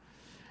shy.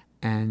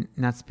 And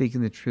not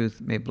speaking the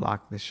truth may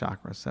block the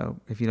chakra. So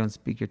if you don't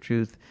speak your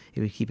truth,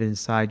 if you keep it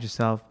inside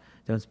yourself,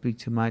 don't speak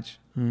too much,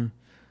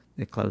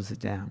 it closes it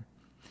down.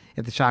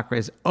 If the chakra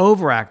is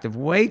overactive,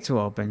 way too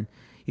open,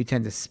 you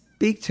tend to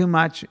speak too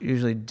much,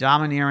 usually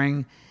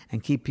domineering,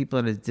 and keep people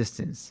at a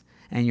distance.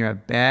 And you're a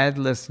bad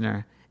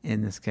listener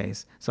in this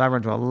case. So I run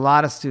into a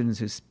lot of students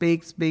who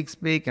speak,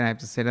 and I have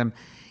to say to them,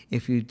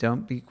 if you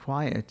don't be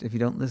quiet, if you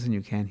don't listen,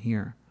 you can't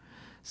hear.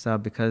 So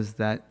because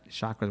that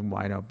chakra is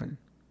wide open.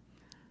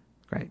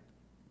 Great.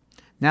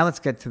 Now let's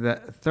get to the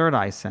third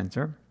eye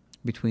center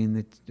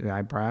between the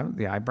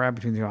eyebrow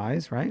between the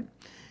eyes, right?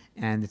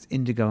 And it's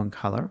indigo in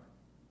color.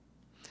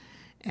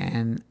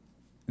 And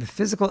the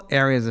physical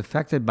area is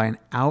affected by an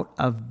out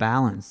of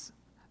balance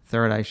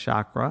third eye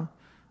chakra,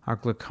 our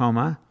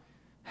glaucoma,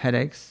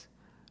 headaches,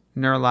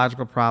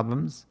 neurological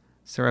problems,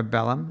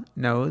 cerebellum,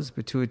 nose,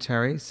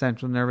 pituitary,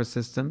 central nervous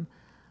system,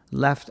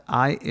 left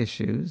eye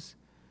issues,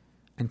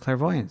 and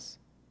clairvoyance.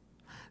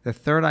 The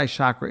third eye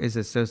chakra is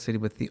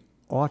associated with the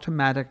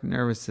automatic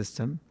nervous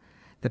system,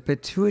 the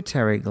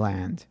pituitary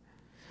gland,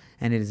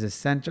 and it is a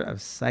center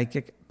of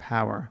psychic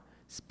power,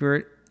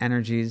 spirit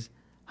energies,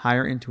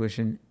 higher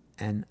intuition,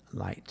 and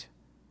light.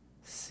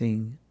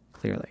 Seeing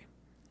clearly.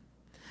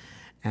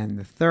 And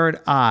the third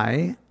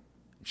eye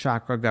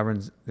chakra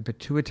governs the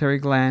pituitary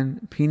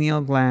gland,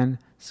 pineal gland,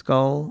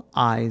 skull,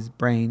 eyes,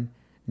 brain,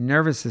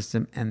 nervous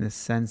system, and the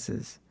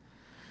senses.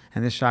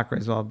 And this chakra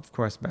is all, of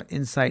course, about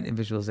insight and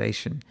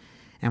visualization.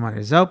 And when it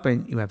is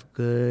open, you have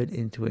good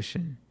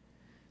intuition.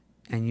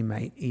 And you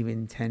might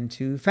even tend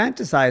to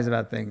fantasize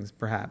about things,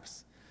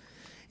 perhaps.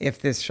 If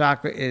this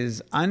chakra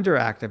is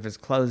underactive, is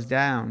closed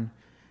down,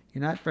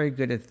 you're not very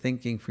good at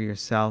thinking for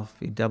yourself.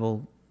 You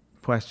double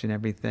question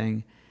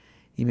everything.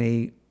 You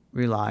may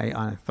rely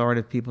on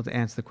authoritative people to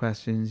answer the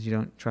questions. You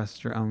don't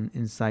trust your own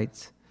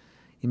insights.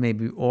 You may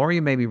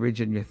be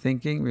rigid in your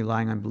thinking,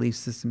 relying on belief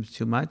systems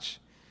too much,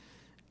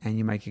 and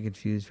you might get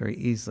confused very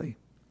easily.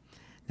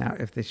 Now,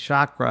 if the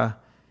chakra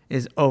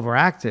is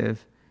overactive,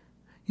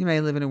 you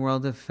may live in a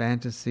world of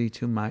fantasy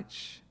too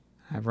much.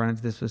 I've run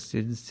into this with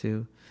students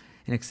too.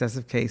 In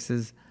excessive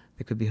cases,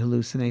 there could be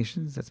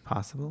hallucinations. That's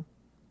possible.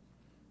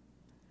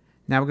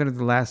 Now we're going to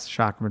the last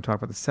chakra. We're going to talk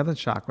about the seventh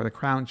chakra, the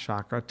crown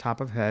chakra,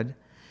 top of head,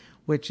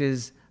 which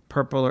is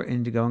purple or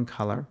indigo in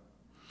color.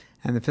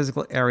 And the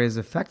physical area is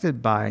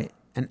affected by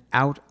an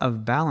out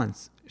of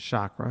balance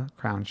chakra,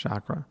 crown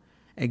chakra,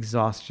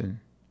 exhaustion,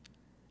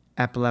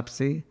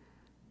 epilepsy,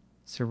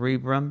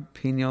 cerebrum,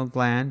 pineal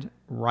gland,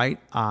 right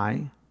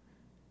eye.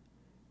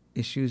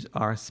 Issues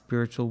are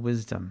spiritual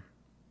wisdom.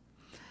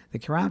 The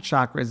crown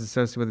chakra is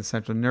associated with the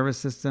central nervous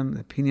system,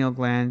 the pineal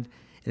gland.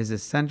 It is the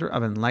center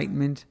of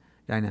enlightenment,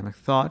 dynamic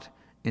thought,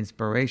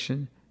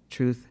 inspiration,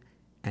 truth,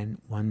 and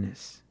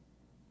oneness.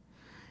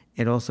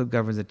 It also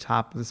governs the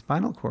top of the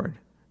spinal cord,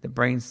 the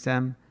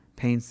brainstem,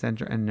 pain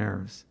center, and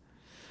nerves.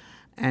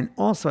 And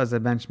also, as I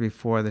mentioned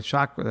before, this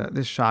chakra,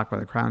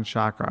 the crown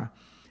chakra,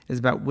 is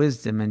about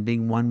wisdom and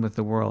being one with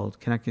the world,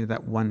 connecting to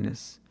that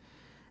oneness.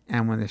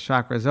 And when the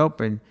chakra is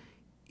open,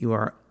 you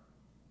are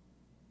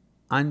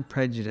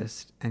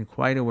unprejudiced and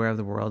quite aware of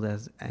the world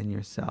and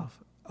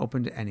yourself,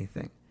 open to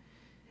anything.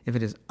 If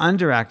it is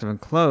underactive and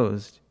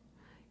closed,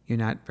 you're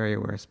not very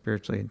aware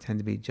spiritually and tend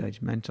to be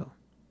judgmental.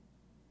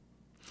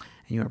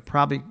 And you are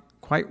probably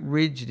quite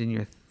rigid in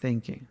your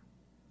thinking.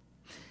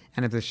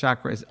 And if the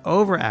chakra is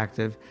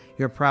overactive,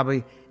 you're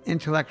probably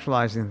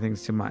intellectualizing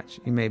things too much.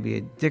 You may be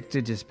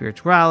addicted to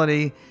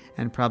spirituality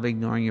and probably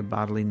ignoring your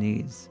bodily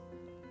needs.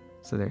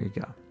 So there you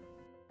go.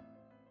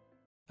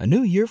 A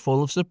new year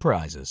full of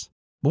surprises.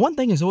 But one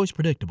thing is always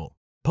predictable.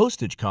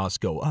 Postage costs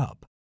go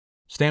up.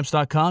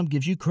 Stamps.com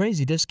gives you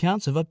crazy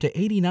discounts of up to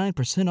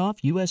 89%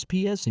 off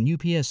USPS and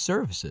UPS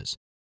services.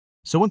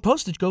 So when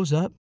postage goes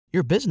up,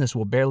 your business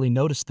will barely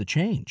notice the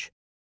change.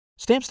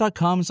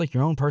 Stamps.com is like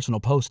your own personal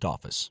post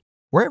office,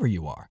 wherever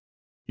you are.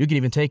 You can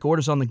even take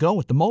orders on the go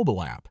with the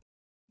mobile app.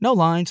 No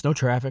lines, no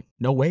traffic,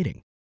 no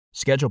waiting.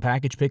 Schedule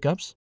package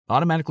pickups,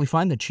 automatically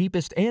find the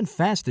cheapest and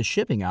fastest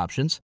shipping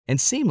options, and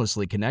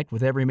seamlessly connect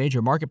with every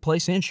major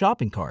marketplace and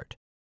shopping cart.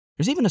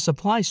 There's even a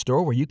supply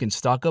store where you can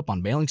stock up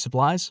on mailing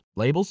supplies,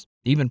 labels,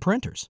 even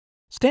printers.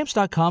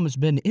 Stamps.com has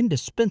been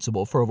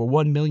indispensable for over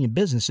 1 million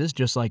businesses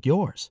just like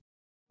yours.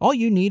 All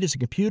you need is a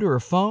computer or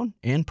phone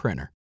and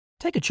printer.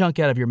 Take a chunk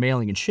out of your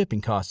mailing and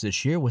shipping costs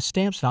this year with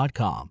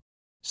Stamps.com.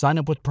 Sign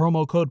up with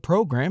promo code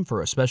PROGRAM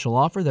for a special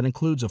offer that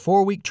includes a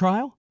 4-week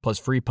trial, plus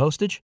free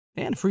postage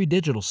and free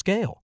digital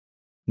scale.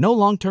 No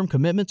long-term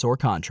commitments or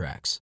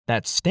contracts.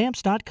 That's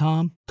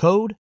Stamps.com,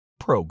 code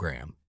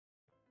PROGRAM.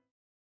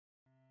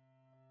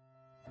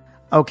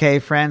 Okay,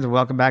 friends,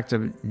 welcome back to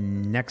the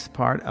next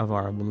part of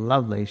our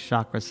lovely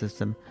chakra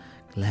system,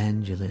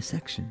 glandular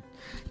section.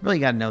 You really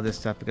got to know this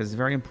stuff because it's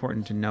very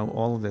important to know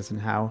all of this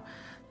and how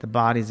the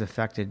body's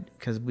affected,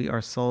 because we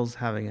are souls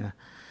having a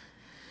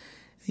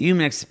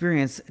human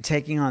experience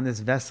taking on this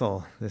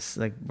vessel,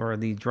 we're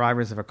the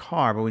drivers of a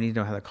car, but we need to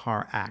know how the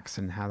car acts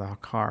and how the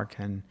car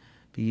can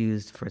be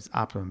used for its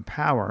optimum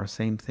power.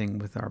 Same thing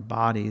with our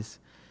bodies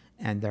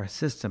and our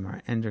system,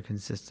 our endocrine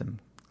system,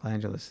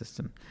 glandular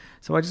system.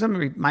 So I just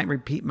might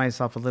repeat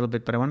myself a little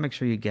bit, but I want to make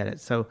sure you get it.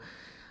 So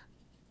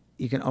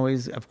you can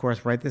always, of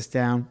course, write this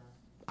down.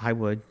 I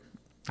would.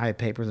 I have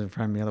papers in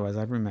front of me, otherwise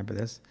I'd remember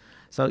this.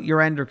 So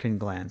your endocrine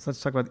glands.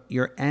 Let's talk about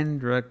your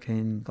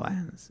endocrine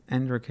glands.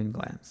 Endocrine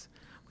glands.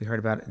 We heard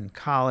about it in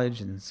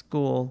college and in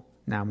school.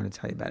 Now I'm going to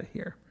tell you about it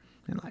here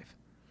in life.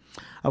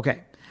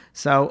 Okay,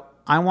 so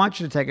I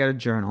want you to take out a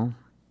journal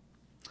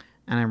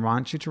and I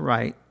want you to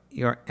write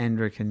your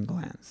endocrine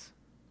glands.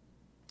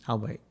 I'll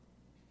wait.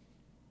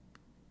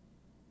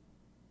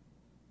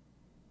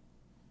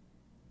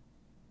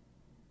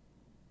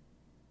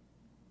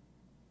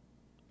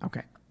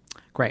 Okay,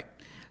 great.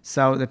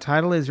 So the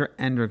title is your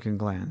endocrine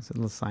glands, a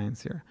little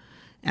science here.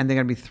 And they're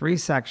going to be 3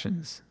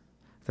 sections.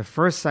 The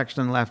first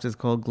section on the left is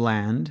called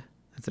gland.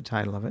 That's the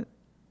title of it.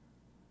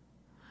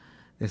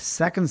 The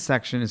second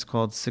section is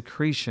called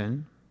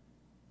secretion.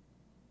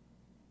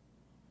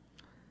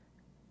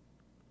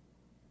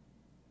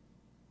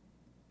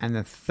 And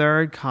the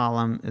third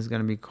column is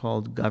going to be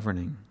called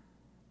governing.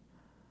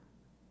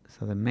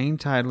 So the main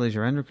title is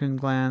your endocrine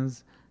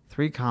glands,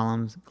 3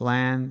 columns,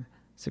 gland,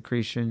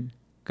 secretion,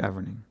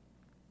 governing.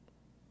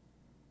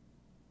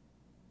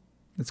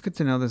 It's good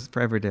to know this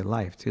for everyday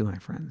life too, my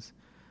friends.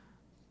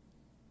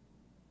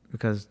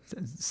 Because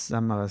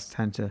some of us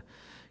tend to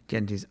get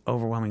into these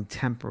overwhelming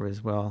temper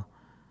as well.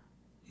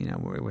 You know,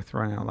 we're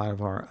throwing out a lot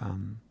of our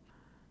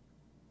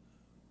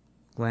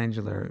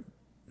glandular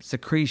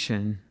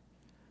secretion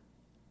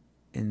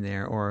in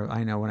there. Or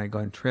I know when I go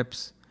on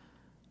trips,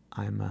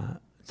 I'm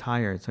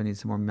tired, so I need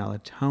some more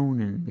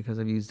melatonin because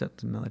I've used up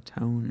some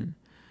melatonin,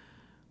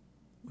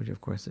 which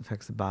of course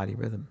affects the body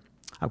rhythm.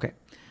 Okay,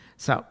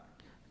 so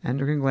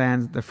endocrine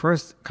glands, the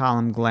first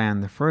column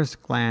gland, the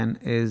first gland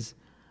is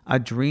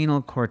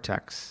adrenal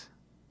cortex.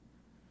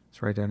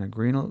 Let's write down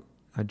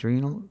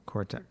adrenal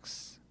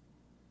cortex.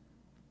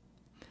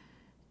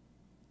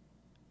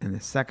 And the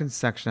second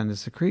section under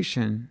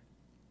secretion,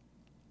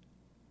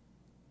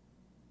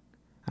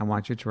 I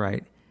want you to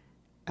write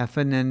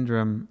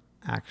epinendrum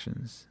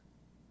actions.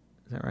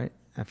 Is that right?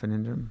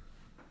 Epinendrum?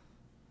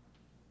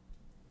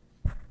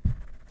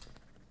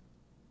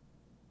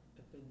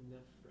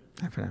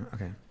 Epinephrine.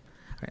 Okay.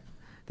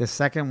 The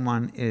second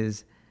one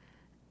is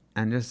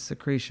under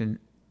secretion,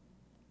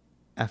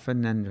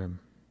 epinendrum.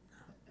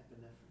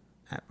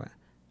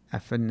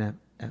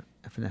 Epinephrine.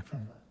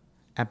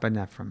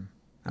 Epinephrine.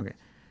 Okay.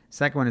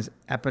 Second one is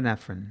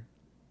epinephrine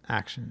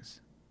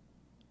actions.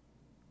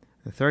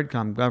 The third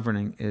column,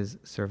 governing, is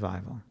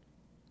survival.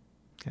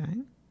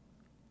 Okay.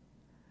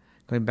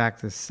 Going back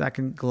to the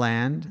second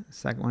gland,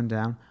 second one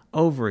down,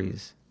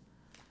 ovaries,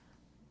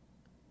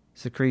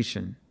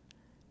 secretion,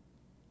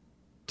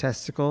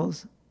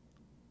 testicles,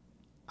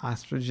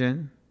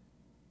 estrogen,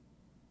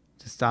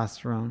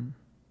 testosterone.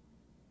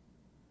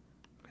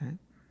 Okay,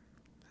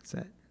 that's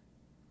it.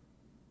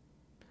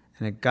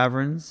 And it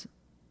governs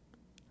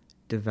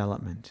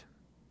development.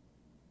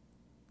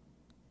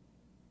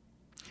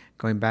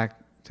 Going back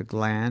to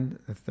gland,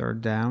 the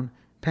third down,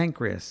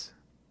 pancreas.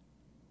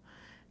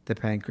 The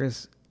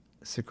pancreas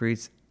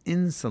secretes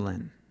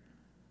insulin,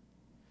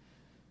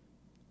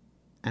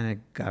 and it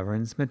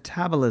governs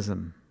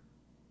metabolism.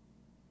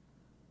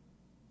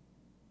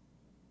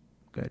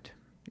 Good.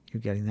 You're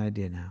getting the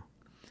idea now.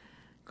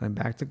 Going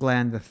back to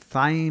gland, the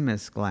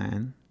thymus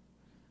gland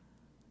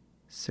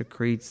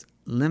secretes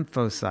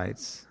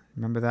lymphocytes.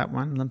 Remember that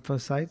one?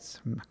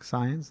 Lymphocytes from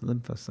science?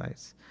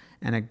 Lymphocytes.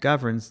 And it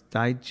governs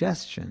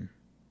digestion.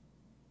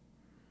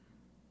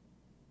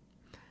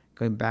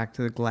 Going back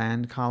to the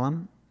gland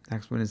column,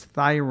 next one is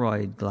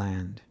thyroid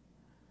gland.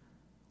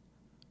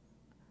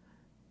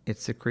 It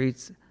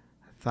secretes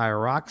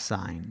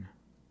thyroxine,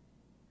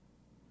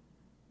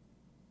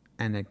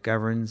 and it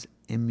governs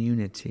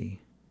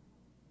immunity.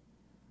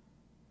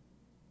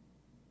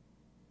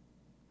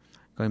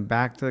 Going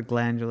back to the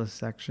glandular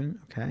section,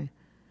 okay.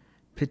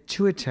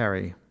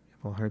 Pituitary.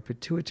 You've all heard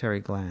pituitary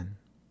gland.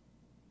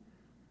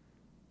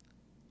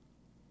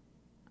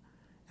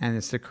 And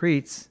it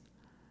secretes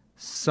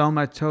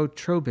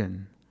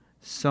somatotropin.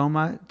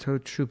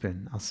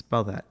 Somatotropin. I'll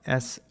spell that.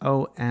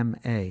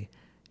 Somatotropin.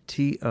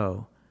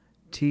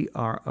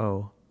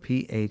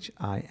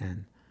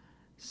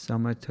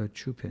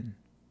 Somatotropin.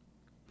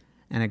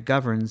 And it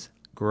governs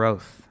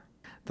growth.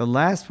 The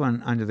last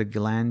one under the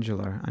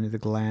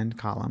gland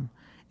column,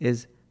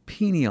 is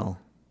pineal.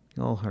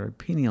 You all heard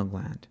pineal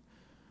gland.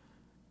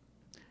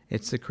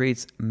 It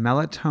secretes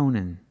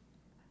melatonin,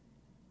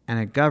 and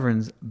it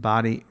governs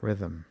body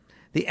rhythm.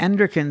 The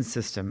endocrine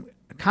system,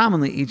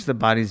 commonly each of the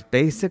body's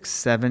basic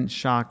 7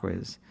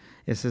 chakras,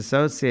 is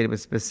associated with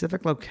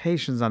specific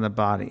locations on the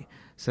body,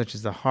 such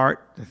as the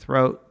heart, the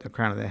throat, the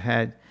crown of the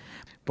head.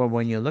 But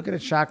when you look at a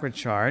chakra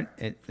chart,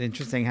 it's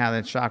interesting how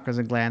the chakras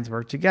and glands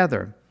work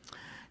together.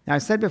 Now, I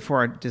said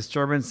before,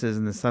 disturbances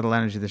in the subtle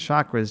energy of the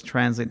chakras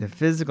translate to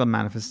physical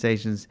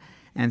manifestations,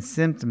 and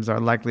symptoms are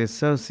likely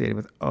associated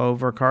with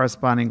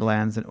over-corresponding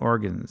glands and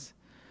organs.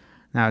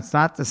 Now, it's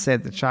not to say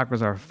that the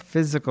chakras are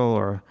physical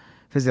or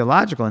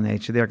physiological in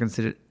nature. They are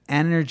considered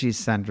energy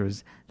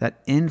centers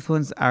that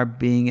influence our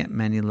being at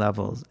many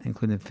levels,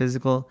 including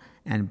physical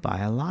and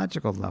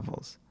biological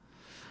levels.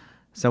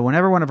 So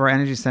whenever one of our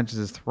energy centers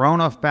is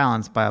thrown off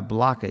balance by a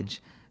blockage,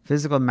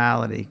 physical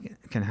malady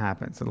can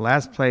happen. So the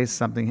last place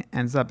something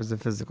ends up is the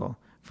physical.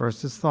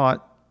 First is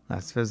thought,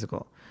 last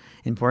physical.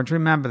 Important to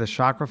remember the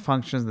chakra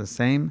functions the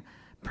same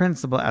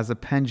principle as a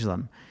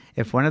pendulum.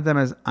 If one of them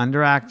is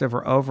underactive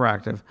or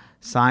overactive,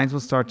 signs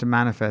will start to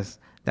manifest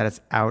that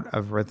it's out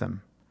of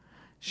rhythm.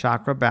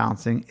 Chakra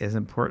balancing is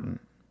important.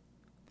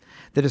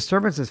 The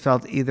disturbance is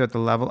felt either at the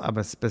level of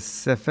a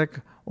specific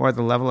or at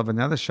the level of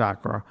another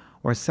chakra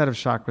or a set of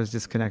chakras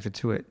disconnected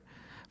to it.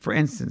 For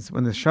instance,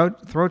 when the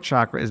throat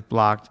chakra is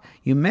blocked,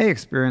 you may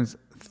experience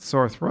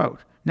sore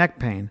throat, neck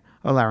pain,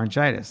 or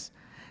laryngitis.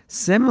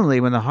 Similarly,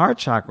 when the heart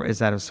chakra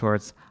is out of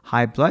sorts,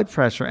 high blood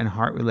pressure and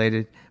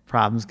heart-related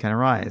problems can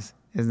arise.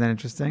 Isn't that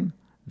interesting?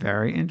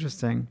 Very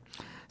interesting.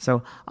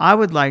 So I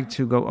would like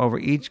to go over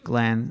each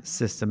gland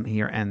system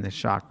here and the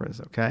chakras,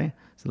 okay?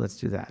 So let's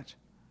do that.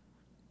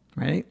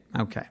 Ready?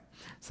 Okay.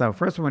 So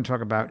first one we're going to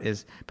talk about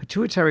is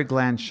pituitary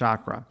gland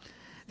chakra.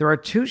 There are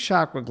 2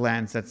 chakra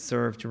glands that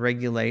serve to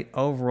regulate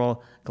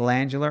overall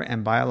glandular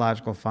and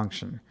biological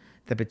function,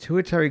 the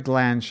pituitary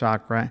gland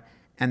chakra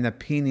and the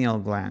pineal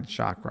gland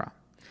chakra.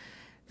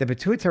 The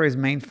pituitary's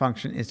main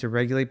function is to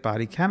regulate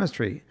body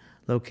chemistry.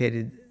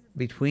 Located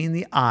between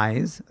the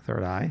eyes,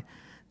 third eye,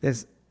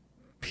 this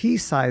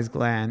pea-sized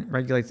gland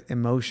regulates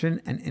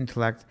emotion and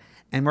intellect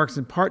and works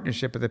in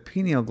partnership with the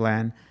pineal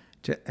gland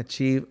to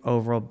achieve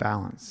overall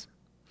balance.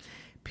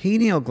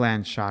 Pineal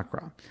gland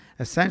chakra.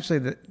 Essentially,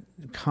 the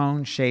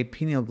cone-shaped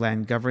pineal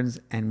gland governs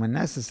and, when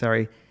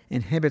necessary,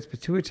 inhibits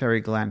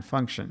pituitary gland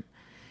function.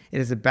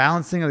 It is the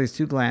balancing of these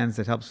 2 glands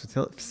that helps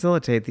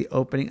facilitate the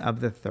opening of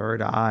the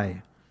third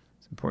eye.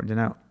 It's important to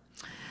know.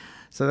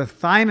 So the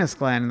thymus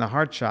gland in the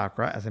heart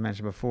chakra, as I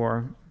mentioned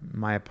before,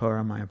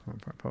 Mayapura,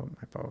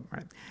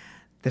 right?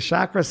 The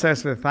chakra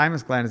associated with the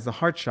thymus gland is the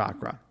heart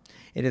chakra.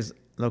 It is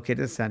located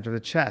at the center of the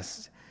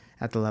chest,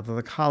 at the level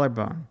of the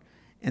collarbone.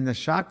 In the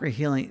chakra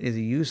healing, it is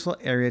a useful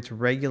area to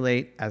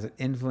regulate as it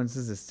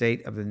influences the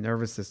state of the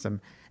nervous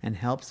system and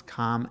helps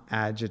calm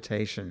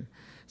agitation.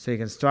 So you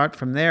can start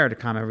from there to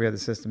calm every other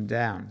system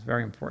down. It's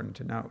very important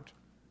to note.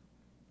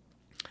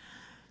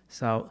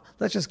 So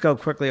let's just go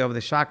quickly over the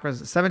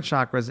chakras, 7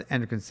 chakras,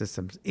 endocrine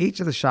systems. Each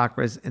of the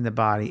chakras in the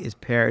body is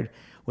paired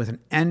with an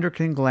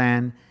endocrine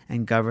gland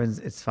and governs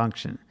its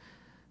function.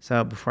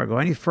 So before I go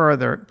any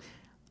further,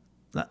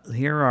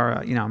 here are,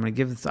 I want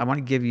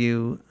to give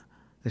you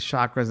the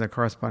chakras and the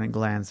corresponding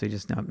glands so you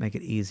just know, make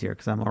it easier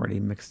because I'm already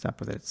mixed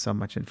up with it. It's so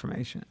much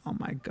information. Oh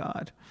my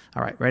God.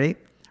 All right, ready?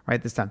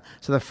 Write this down.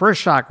 So the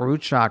first chakra,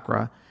 root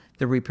chakra,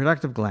 the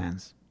reproductive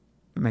glands.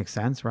 It makes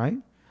sense, right?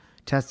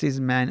 Testes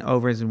in men,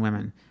 ovaries in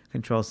women.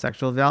 Controls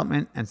sexual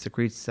development and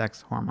secretes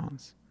sex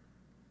hormones.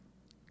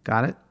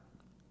 Got it?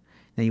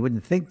 Now, you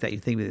wouldn't think that.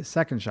 You'd think it would be the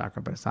second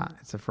chakra, but it's not.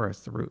 It's the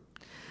first, the root.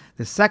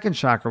 The second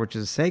chakra, which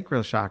is the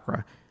sacral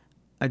chakra,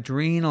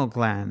 adrenal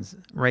glands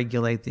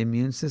regulate the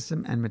immune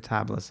system and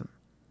metabolism.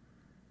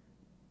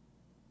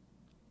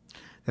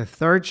 The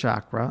third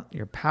chakra,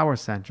 your power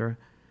center,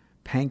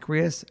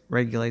 pancreas,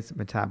 regulates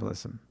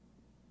metabolism.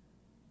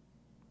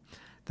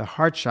 The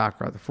heart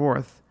chakra, the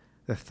fourth,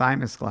 the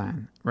thymus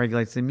gland,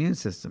 regulates the immune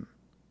system.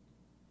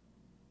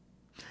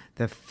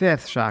 The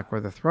fifth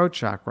chakra, the throat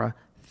chakra,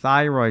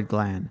 thyroid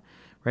gland,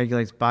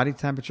 regulates body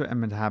temperature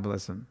and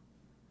metabolism.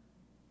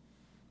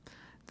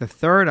 The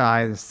third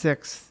eye, the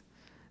sixth,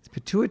 the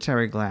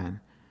pituitary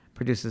gland,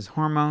 produces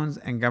hormones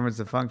and governs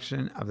the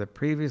function of the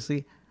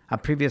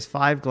previous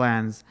 5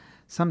 glands.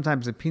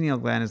 Sometimes the pineal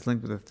gland is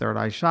linked with the third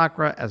eye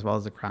chakra as well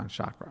as the crown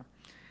chakra.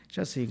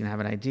 Just so you can have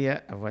an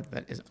idea of what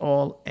that is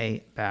all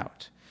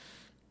about.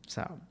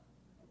 So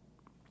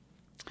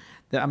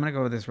I'm going to go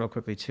over this real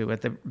quickly too.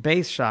 At the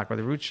base chakra,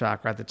 the root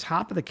chakra, at the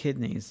top of the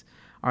kidneys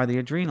are the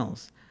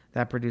adrenals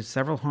that produce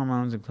several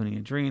hormones, including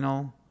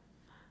adrenal,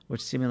 which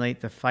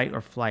stimulate the fight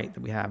or flight that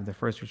we have, the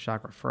first root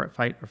chakra,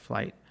 fight or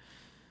flight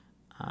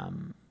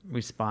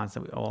response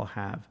that we all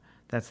have.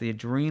 That's the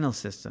adrenal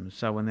system.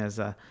 So when there's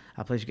a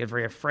place you get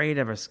very afraid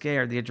of or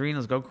scared, the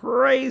adrenals go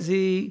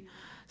crazy.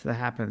 So that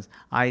happens.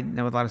 I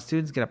know a lot of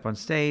students get up on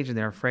stage and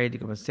they're afraid to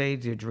go on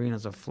stage. The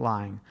adrenals are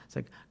flying. It's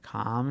like,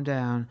 calm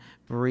down,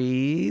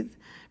 breathe,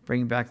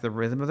 bring back the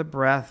rhythm of the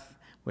breath,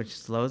 which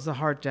slows the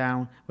heart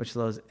down, which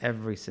slows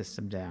every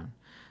system down.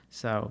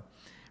 So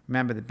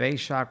remember, the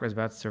base chakra is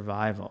about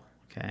survival,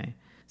 okay?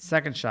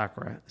 Second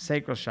chakra,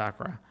 sacral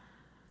chakra,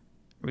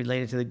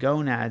 related to the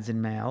gonads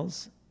in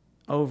males,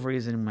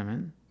 ovaries in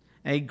women,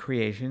 egg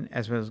creation,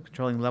 as well as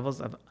controlling levels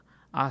of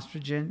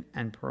estrogen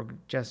and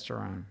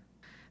progesterone.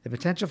 The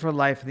potential for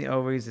life in the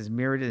ovaries is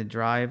mirrored in the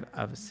drive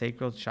of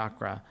sacral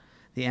chakra.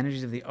 The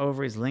energies of the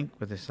ovaries link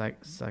with the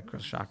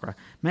sacral chakra.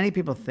 Many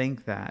people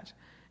think that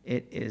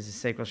it is a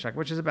sacral chakra,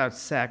 which is about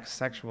sex,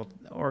 sexual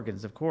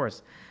organs, of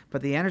course,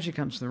 but the energy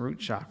comes from the root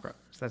chakra.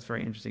 So that's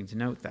very interesting to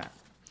note that.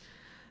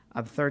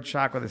 The third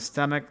chakra, the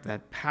stomach,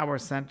 that power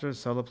center,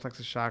 solar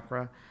plexus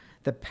chakra.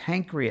 The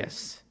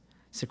pancreas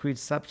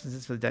secretes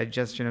substances for the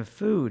digestion of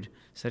food,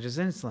 such as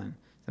insulin.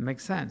 That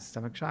makes sense,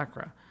 stomach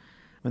chakra.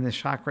 When the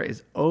chakra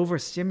is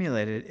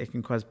overstimulated, it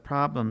can cause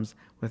problems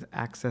with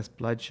excess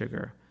blood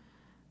sugar,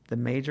 the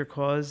major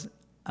cause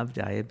of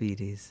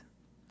diabetes.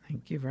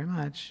 Thank you very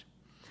much.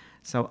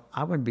 So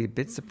I wouldn't be a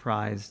bit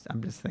surprised,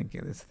 I'm just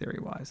thinking this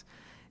theory-wise,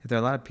 if there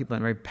are a lot of people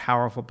in very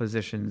powerful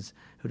positions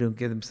who don't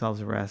give themselves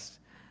a rest,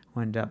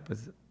 who end up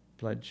with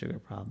blood sugar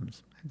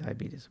problems and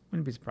diabetes.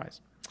 Wouldn't be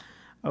surprised.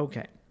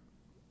 Okay.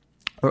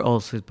 Or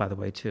ulcers, by the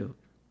way, too.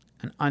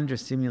 An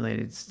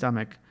understimulated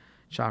stomach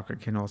chakra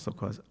can also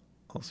cause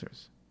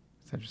ulcers.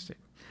 It's interesting.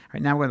 All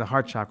right, now we're in the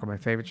heart chakra, my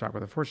favorite chakra,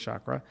 the first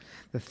chakra.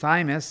 The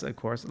thymus, of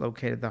course,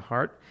 located at the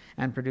heart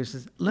and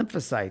produces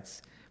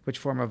lymphocytes, which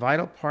form a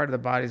vital part of the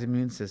body's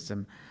immune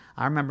system.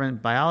 I remember in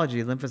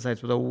biology,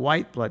 lymphocytes were the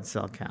white blood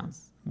cell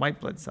counts, white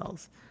blood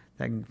cells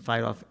that can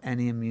fight off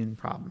any immune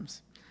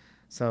problems.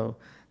 So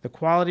the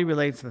quality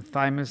relates the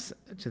thymus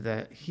to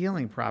the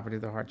healing property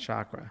of the heart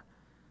chakra.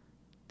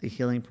 The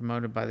healing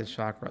promoted by the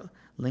chakra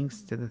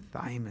links to the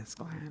thymus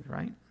gland,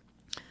 right?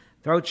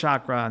 Throat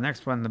chakra,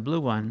 next one, the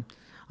blue one.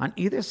 On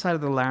either side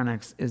of the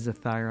larynx is the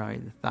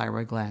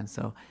thyroid gland.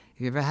 So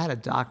if you ever had a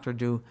doctor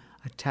do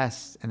a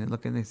test and they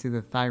look and they see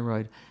the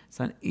thyroid, it's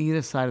on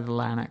either side of the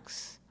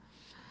larynx.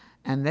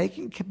 And they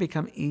can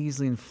become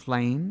easily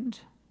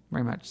inflamed,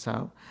 very much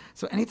so.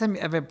 So anytime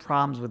you ever have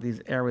problems with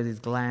these areas, these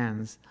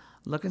glands,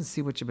 look and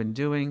see what you've been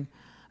doing,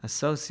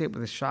 associate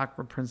with the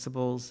chakra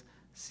principles,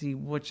 see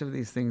which of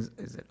these things,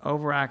 is it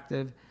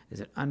overactive, is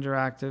it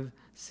underactive,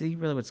 see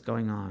really what's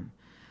going on.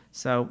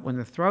 So when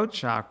the throat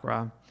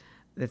chakra,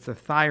 it's the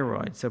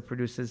thyroid, so it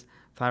produces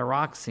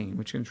thyroxine,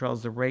 which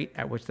controls the rate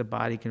at which the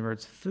body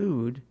converts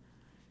food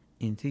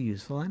into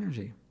useful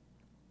energy.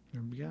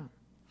 There we go.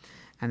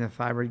 And the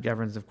thyroid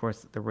governs, of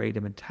course, the rate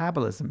of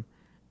metabolism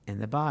in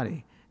the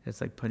body.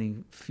 It's like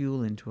putting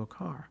fuel into a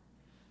car.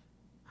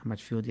 How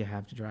much fuel do you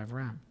have to drive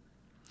around?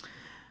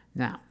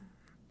 Now,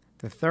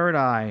 the third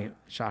eye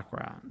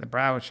chakra, the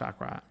brow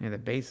chakra, near the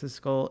base of the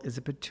skull, is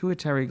the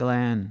pituitary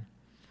gland.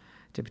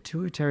 The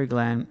pituitary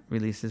gland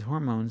releases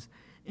hormones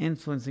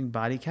influencing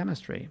body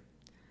chemistry.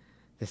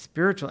 The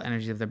spiritual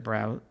energy of the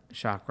brow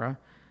chakra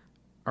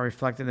are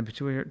reflected in the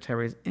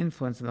pituitary's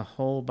influence in the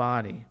whole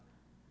body.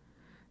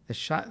 This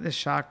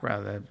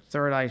chakra, the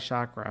third eye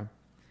chakra,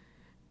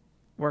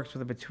 works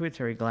with the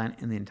pituitary gland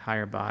in the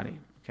entire body.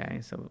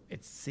 Okay, so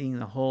it's seeing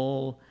the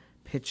whole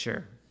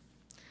picture.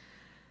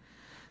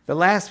 The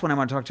last one I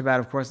want to talk to you about,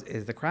 of course,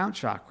 is the crown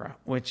chakra,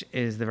 which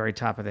is the very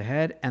top of the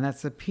head, and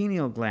that's the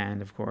pineal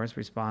gland, of course,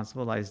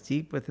 responsible, lies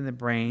deep within the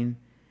brain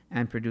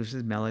and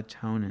produces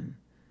melatonin,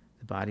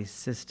 the body's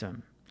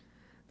system.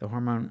 The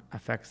hormone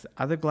affects the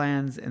other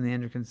glands in the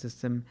endocrine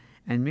system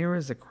and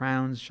mirrors the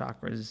crown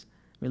chakra's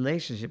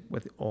relationship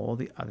with all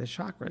the other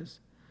chakras.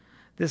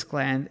 This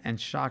gland and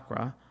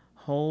chakra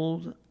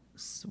hold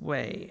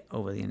sway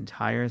over the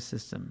entire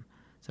system.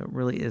 So it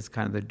really is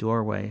kind of the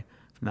doorway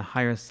from the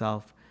higher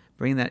self,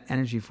 bringing that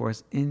energy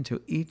force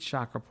into each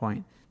chakra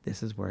point.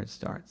 This is where it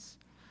starts.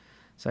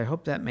 So I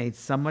hope that made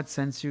somewhat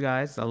sense to you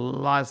guys. A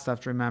lot of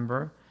stuff to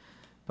remember,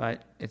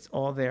 but it's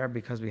all there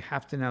because we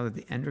have to know that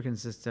the endocrine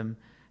system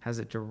has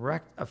a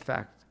direct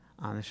effect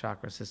on the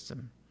chakra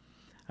system.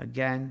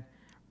 Again,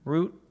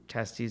 root,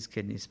 testes,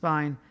 kidney,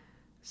 spine.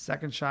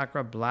 Second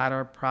chakra,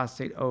 bladder,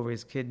 prostate,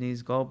 ovaries,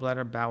 kidneys,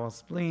 gallbladder, bowel,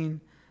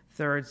 spleen.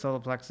 Third, solar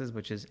plexus,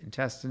 which is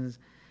intestines,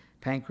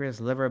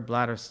 pancreas, liver,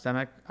 bladder,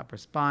 stomach, upper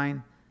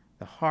spine.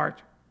 The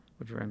heart,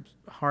 which are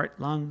heart,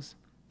 lungs.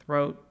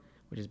 Throat,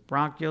 which is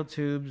bronchial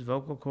tubes,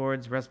 vocal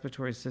cords,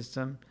 respiratory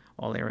system,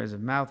 all areas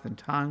of mouth and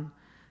tongue.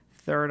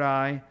 Third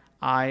eye,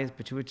 eyes,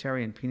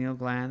 pituitary and pineal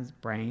glands,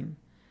 brain,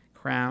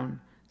 crown,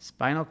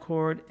 spinal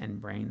cord,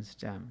 and brain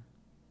stem.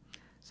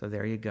 So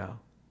there you go.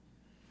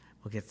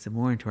 We'll get some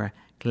more into our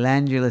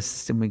glandular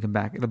system when we come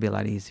back. It'll be a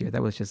lot easier.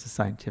 That was just the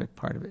scientific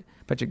part of it.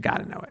 But you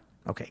got to know it.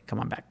 Okay, come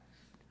on back.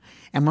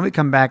 And when we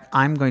come back,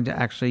 I'm going to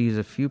actually use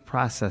a few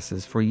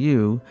processes for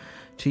you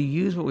to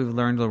use what we've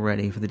learned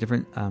already for the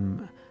different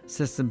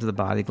systems of the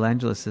body,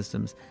 glandular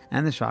systems,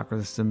 and the chakra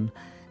system,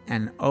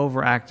 and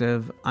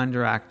overactive,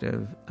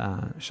 underactive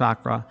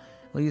chakra.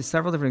 We'll use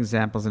several different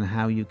examples on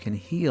how you can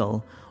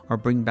heal or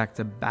bring back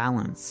to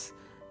balance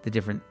the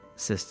different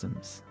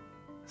systems.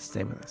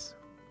 Stay with us.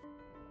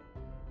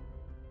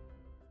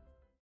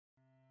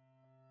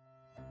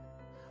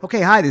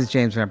 Okay, hi, this is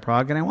James Van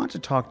Praagh, and I want to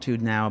talk to you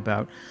now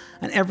about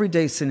an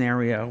everyday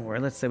scenario where,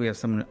 let's say we have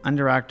someone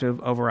underactive,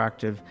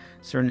 overactive,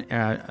 certain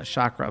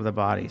chakra of the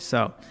body.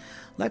 So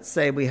let's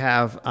say we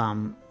have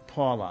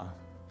Paula.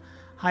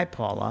 Hi,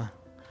 Paula.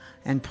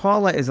 And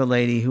Paula is a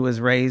lady who was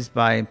raised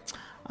by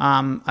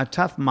a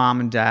tough mom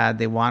and dad.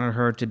 They wanted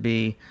her to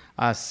be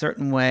a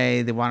certain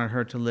way. They wanted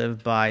her to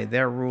live by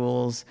their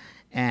rules,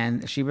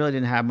 and she really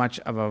didn't have much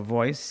of a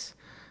voice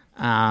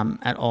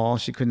at all.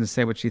 She couldn't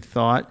say what she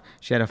thought.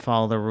 She had to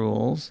follow the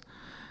rules.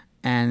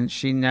 And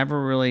she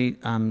never really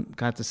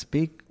got to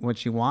speak what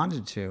she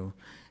wanted to.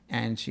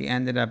 And she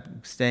ended up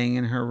staying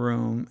in her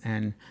room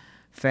and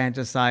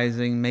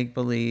fantasizing,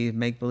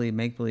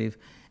 make-believe.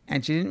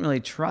 And she didn't really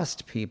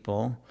trust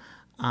people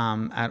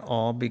at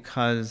all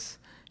because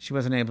she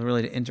wasn't able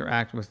really to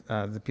interact with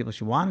the people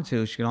she wanted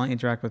to. She could only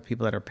interact with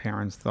people that her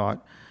parents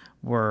thought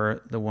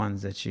were the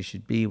ones that she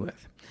should be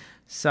with.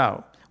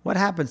 So what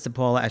happens to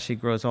Paula as she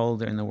grows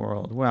older in the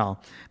world?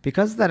 Well,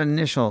 because of that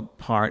initial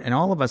part, and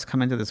all of us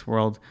come into this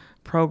world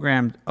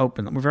programmed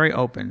open. We're very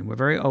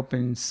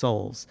open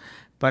souls.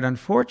 But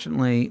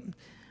unfortunately,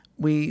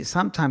 we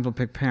sometimes will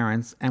pick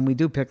parents, and we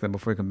do pick them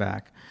before we come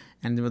back.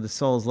 And the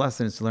soul's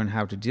lesson is to learn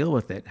how to deal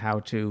with it, how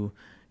to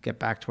get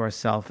back to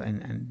ourselves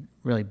and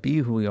really be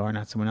who we are,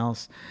 not someone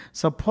else.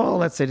 So Paula,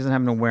 let's say, doesn't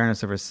have an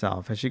awareness of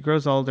herself. As she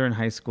grows older in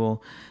high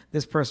school,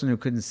 this person who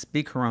couldn't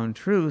speak her own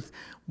truth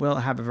will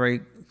have a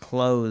very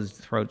closed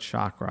throat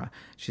chakra.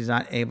 She's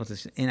not able to,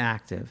 she's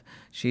inactive.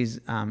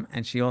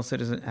 And she also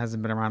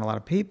hasn't been around a lot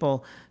of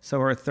people. So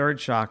her third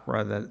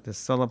chakra, the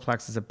solar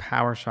plexus, a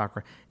power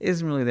chakra,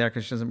 isn't really there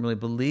because she doesn't really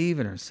believe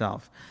in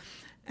herself.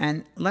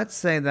 And let's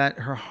say that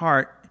her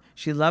heart,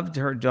 she loved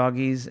her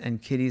doggies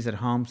and kitties at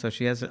home, so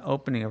she has an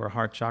opening of her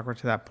heart chakra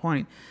to that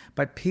point.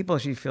 But people,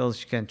 she feels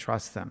she can't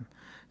trust them.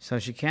 So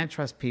she can't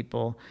trust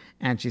people,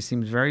 and she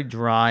seems very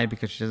dry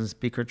because she doesn't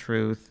speak her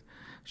truth.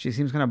 She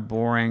seems kind of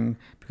boring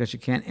because she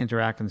can't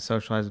interact and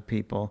socialize with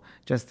people,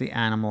 just the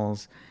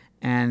animals.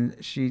 And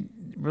she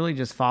really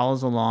just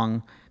follows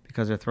along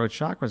because her throat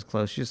chakra is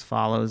closed. She just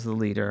follows the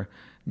leader.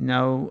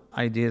 No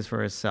ideas for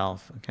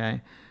herself,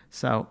 okay?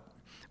 So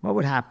what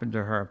would happen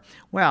to her?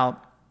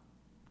 Well,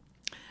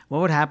 what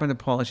would happen to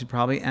Paula? She'd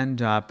probably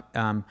end up,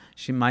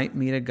 she might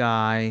meet a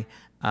guy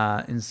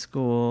in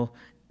school,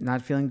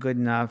 not feeling good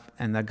enough,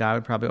 and the guy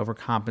would probably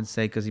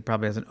overcompensate because he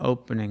probably has an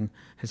opening.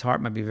 His heart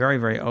might be very,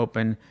 very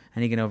open,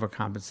 and he can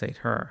overcompensate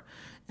her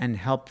and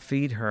help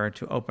feed her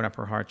to open up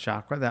her heart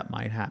chakra. That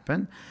might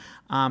happen.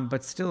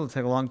 But still, it'll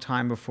take a long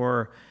time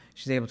before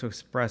she's able to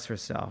express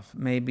herself.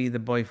 Maybe the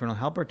boyfriend will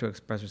help her to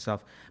express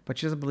herself, but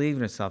she doesn't believe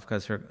in herself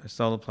because her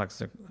solar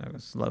plexus are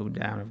slowed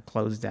down or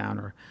closed down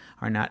or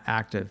are not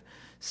active.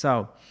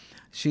 So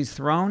she's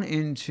thrown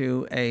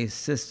into a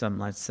system,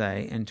 let's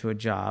say, into a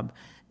job,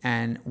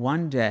 and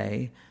one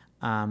day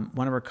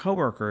one of her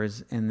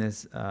coworkers in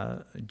this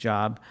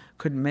job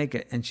couldn't make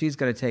it, and she's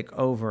got to take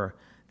over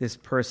this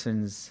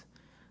person's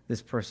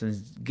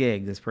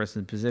gig, this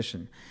person's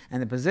position.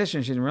 And the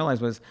position, she didn't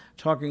realize, was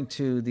talking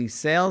to the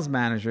sales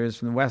managers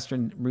from the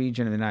western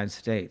region of the United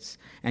States.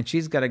 And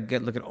she's got to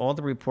look at all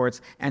the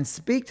reports and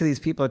speak to these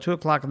people at 2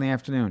 o'clock in the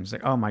afternoon. She's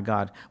like, oh my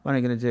God, what am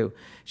I going to do?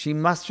 She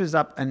musters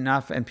up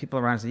enough, and people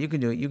around say, you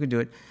can do it, you can do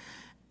it.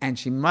 And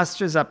she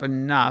musters up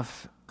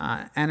enough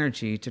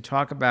energy to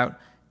talk about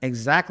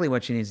exactly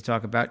what she needs to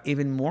talk about,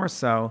 even more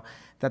so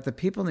that the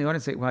people in the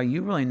audience say, wow,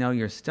 you really know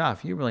your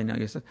stuff. You really know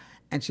your stuff.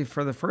 And she,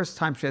 for the first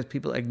time, she has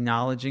people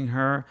acknowledging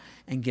her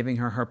and giving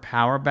her her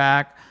power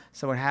back.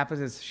 So what happens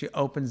is she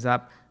opens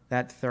up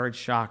that third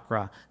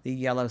chakra, the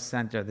yellow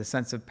center, the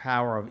sense of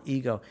power, of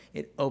ego.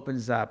 It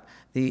opens up.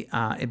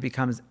 It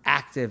becomes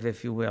active,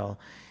 if you will.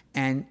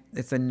 And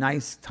it's a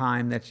nice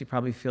time that she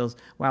probably feels,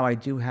 wow, I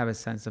do have a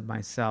sense of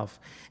myself.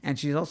 And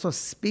she's also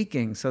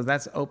speaking, so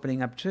that's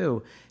opening up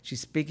too. She's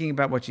speaking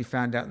about what she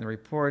found out in the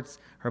reports,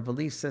 her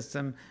belief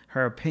system,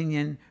 her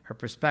opinion, her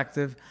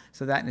perspective.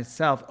 So that in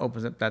itself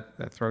opens up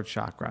that throat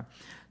chakra.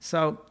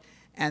 So,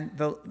 and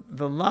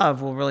the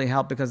love will really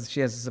help because she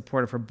has the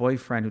support of her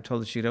boyfriend who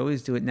told her she'd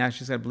always do it. Now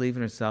she's got to believe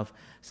in herself.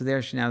 So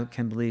there she now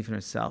can believe in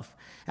herself.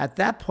 At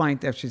that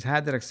point, if she's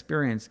had that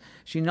experience,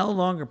 she no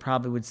longer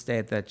probably would stay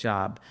at that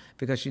job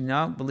because she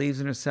now believes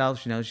in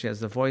herself. She knows she has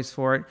the voice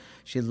for it.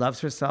 She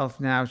loves herself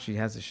now. She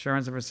has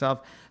assurance of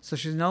herself. So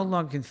she no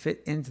longer can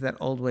fit into that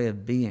old way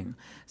of being.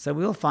 So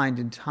we'll find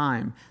in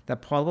time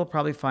that Paula will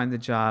probably find the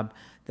job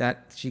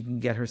that she can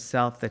get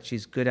herself, that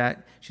she's good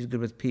at. She's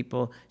good with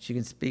people. She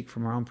can speak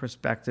from her own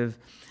perspective,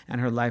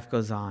 and her life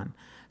goes on.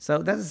 So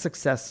that's a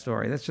success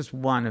story. That's just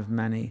one of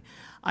many.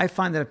 I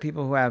find that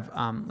people who have,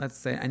 let's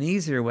say, an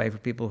easier way for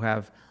people who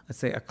have, let's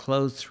say, a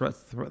closed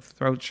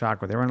throat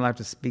chakra, they weren't allowed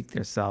to speak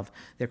their self,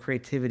 their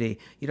creativity.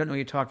 You don't know what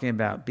you're talking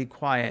about. Be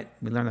quiet.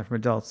 We learn that from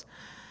adults.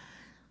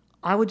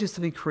 I would just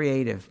be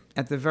creative.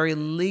 At the very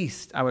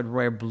least, I would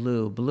wear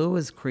blue. Blue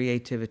is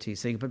creativity.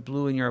 So you can put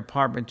blue in your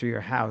apartment or your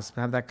house,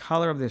 have that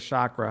color of the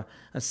chakra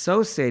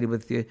associated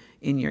with you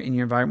in your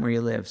environment where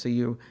you live.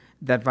 So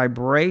that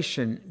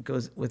vibration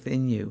goes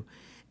within you.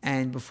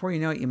 And before you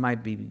know it, you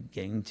might be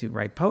getting to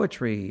write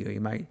poetry, or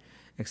you might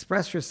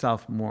express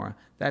yourself more.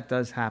 That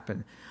does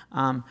happen.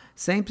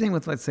 Same thing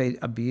with, let's say,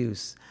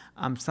 abuse.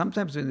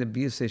 Sometimes with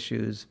abuse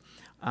issues,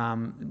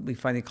 we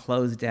find they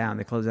close down.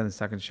 They close down the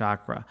second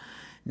chakra.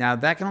 Now,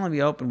 that can only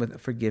be opened with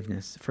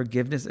forgiveness.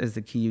 Forgiveness is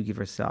the key you give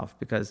yourself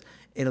because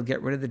it'll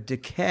get rid of the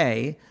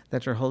decay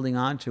that you're holding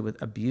on to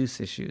with abuse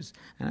issues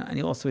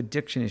and also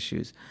addiction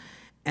issues.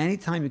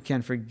 Anytime you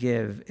can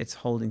forgive, it's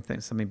holding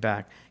something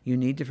back. You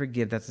need to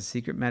forgive. That's a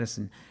secret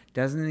medicine.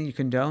 Doesn't mean you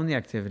condone the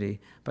activity,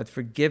 but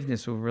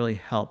forgiveness will really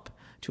help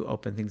to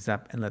open things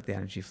up and let the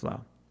energy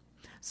flow.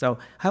 So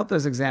I hope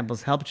those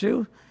examples helped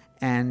you.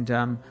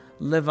 And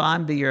live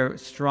on, be your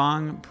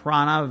strong,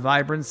 prana,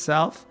 vibrant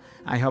self.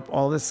 I hope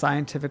all this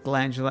scientific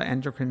glandular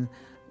endocrine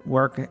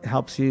work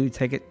helps you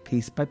take it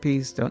piece by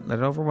piece. Don't let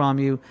it overwhelm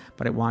you,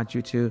 but I want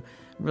you to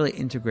really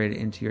integrate it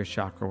into your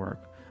chakra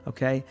work.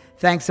 Okay?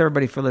 Thanks,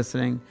 everybody, for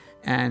listening.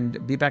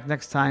 And be back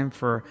next time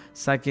for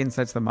Psychic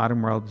Insights of the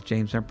Modern World with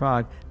James Van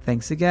Praagh.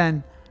 Thanks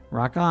again.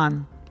 Rock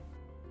on.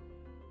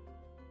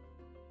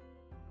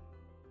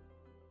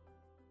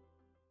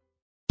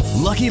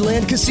 Lucky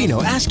Land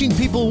Casino, asking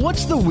people,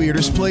 what's the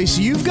weirdest place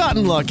you've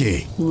gotten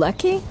lucky?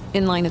 Lucky?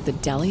 In line at the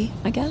deli,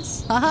 I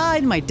guess? Aha,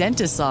 in my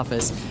dentist's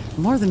office.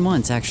 More than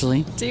once,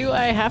 actually. Do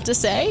I have to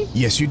say?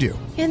 Yes, you do.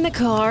 In the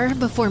car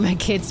before my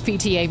kids'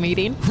 PTA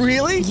meeting.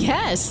 Really?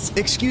 Yes.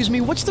 Excuse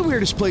me, what's the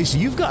weirdest place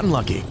you've gotten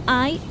lucky?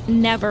 I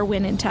never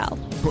win and tell.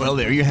 Well,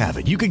 there you have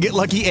it. You can get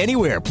lucky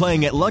anywhere,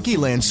 playing at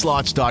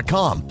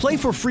LuckyLandSlots.com. Play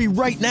for free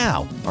right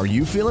now. Are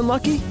you feeling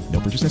lucky? No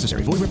purchase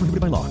necessary. Void where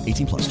prohibited by law.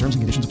 18+. Terms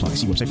and conditions apply.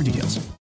 See website for details.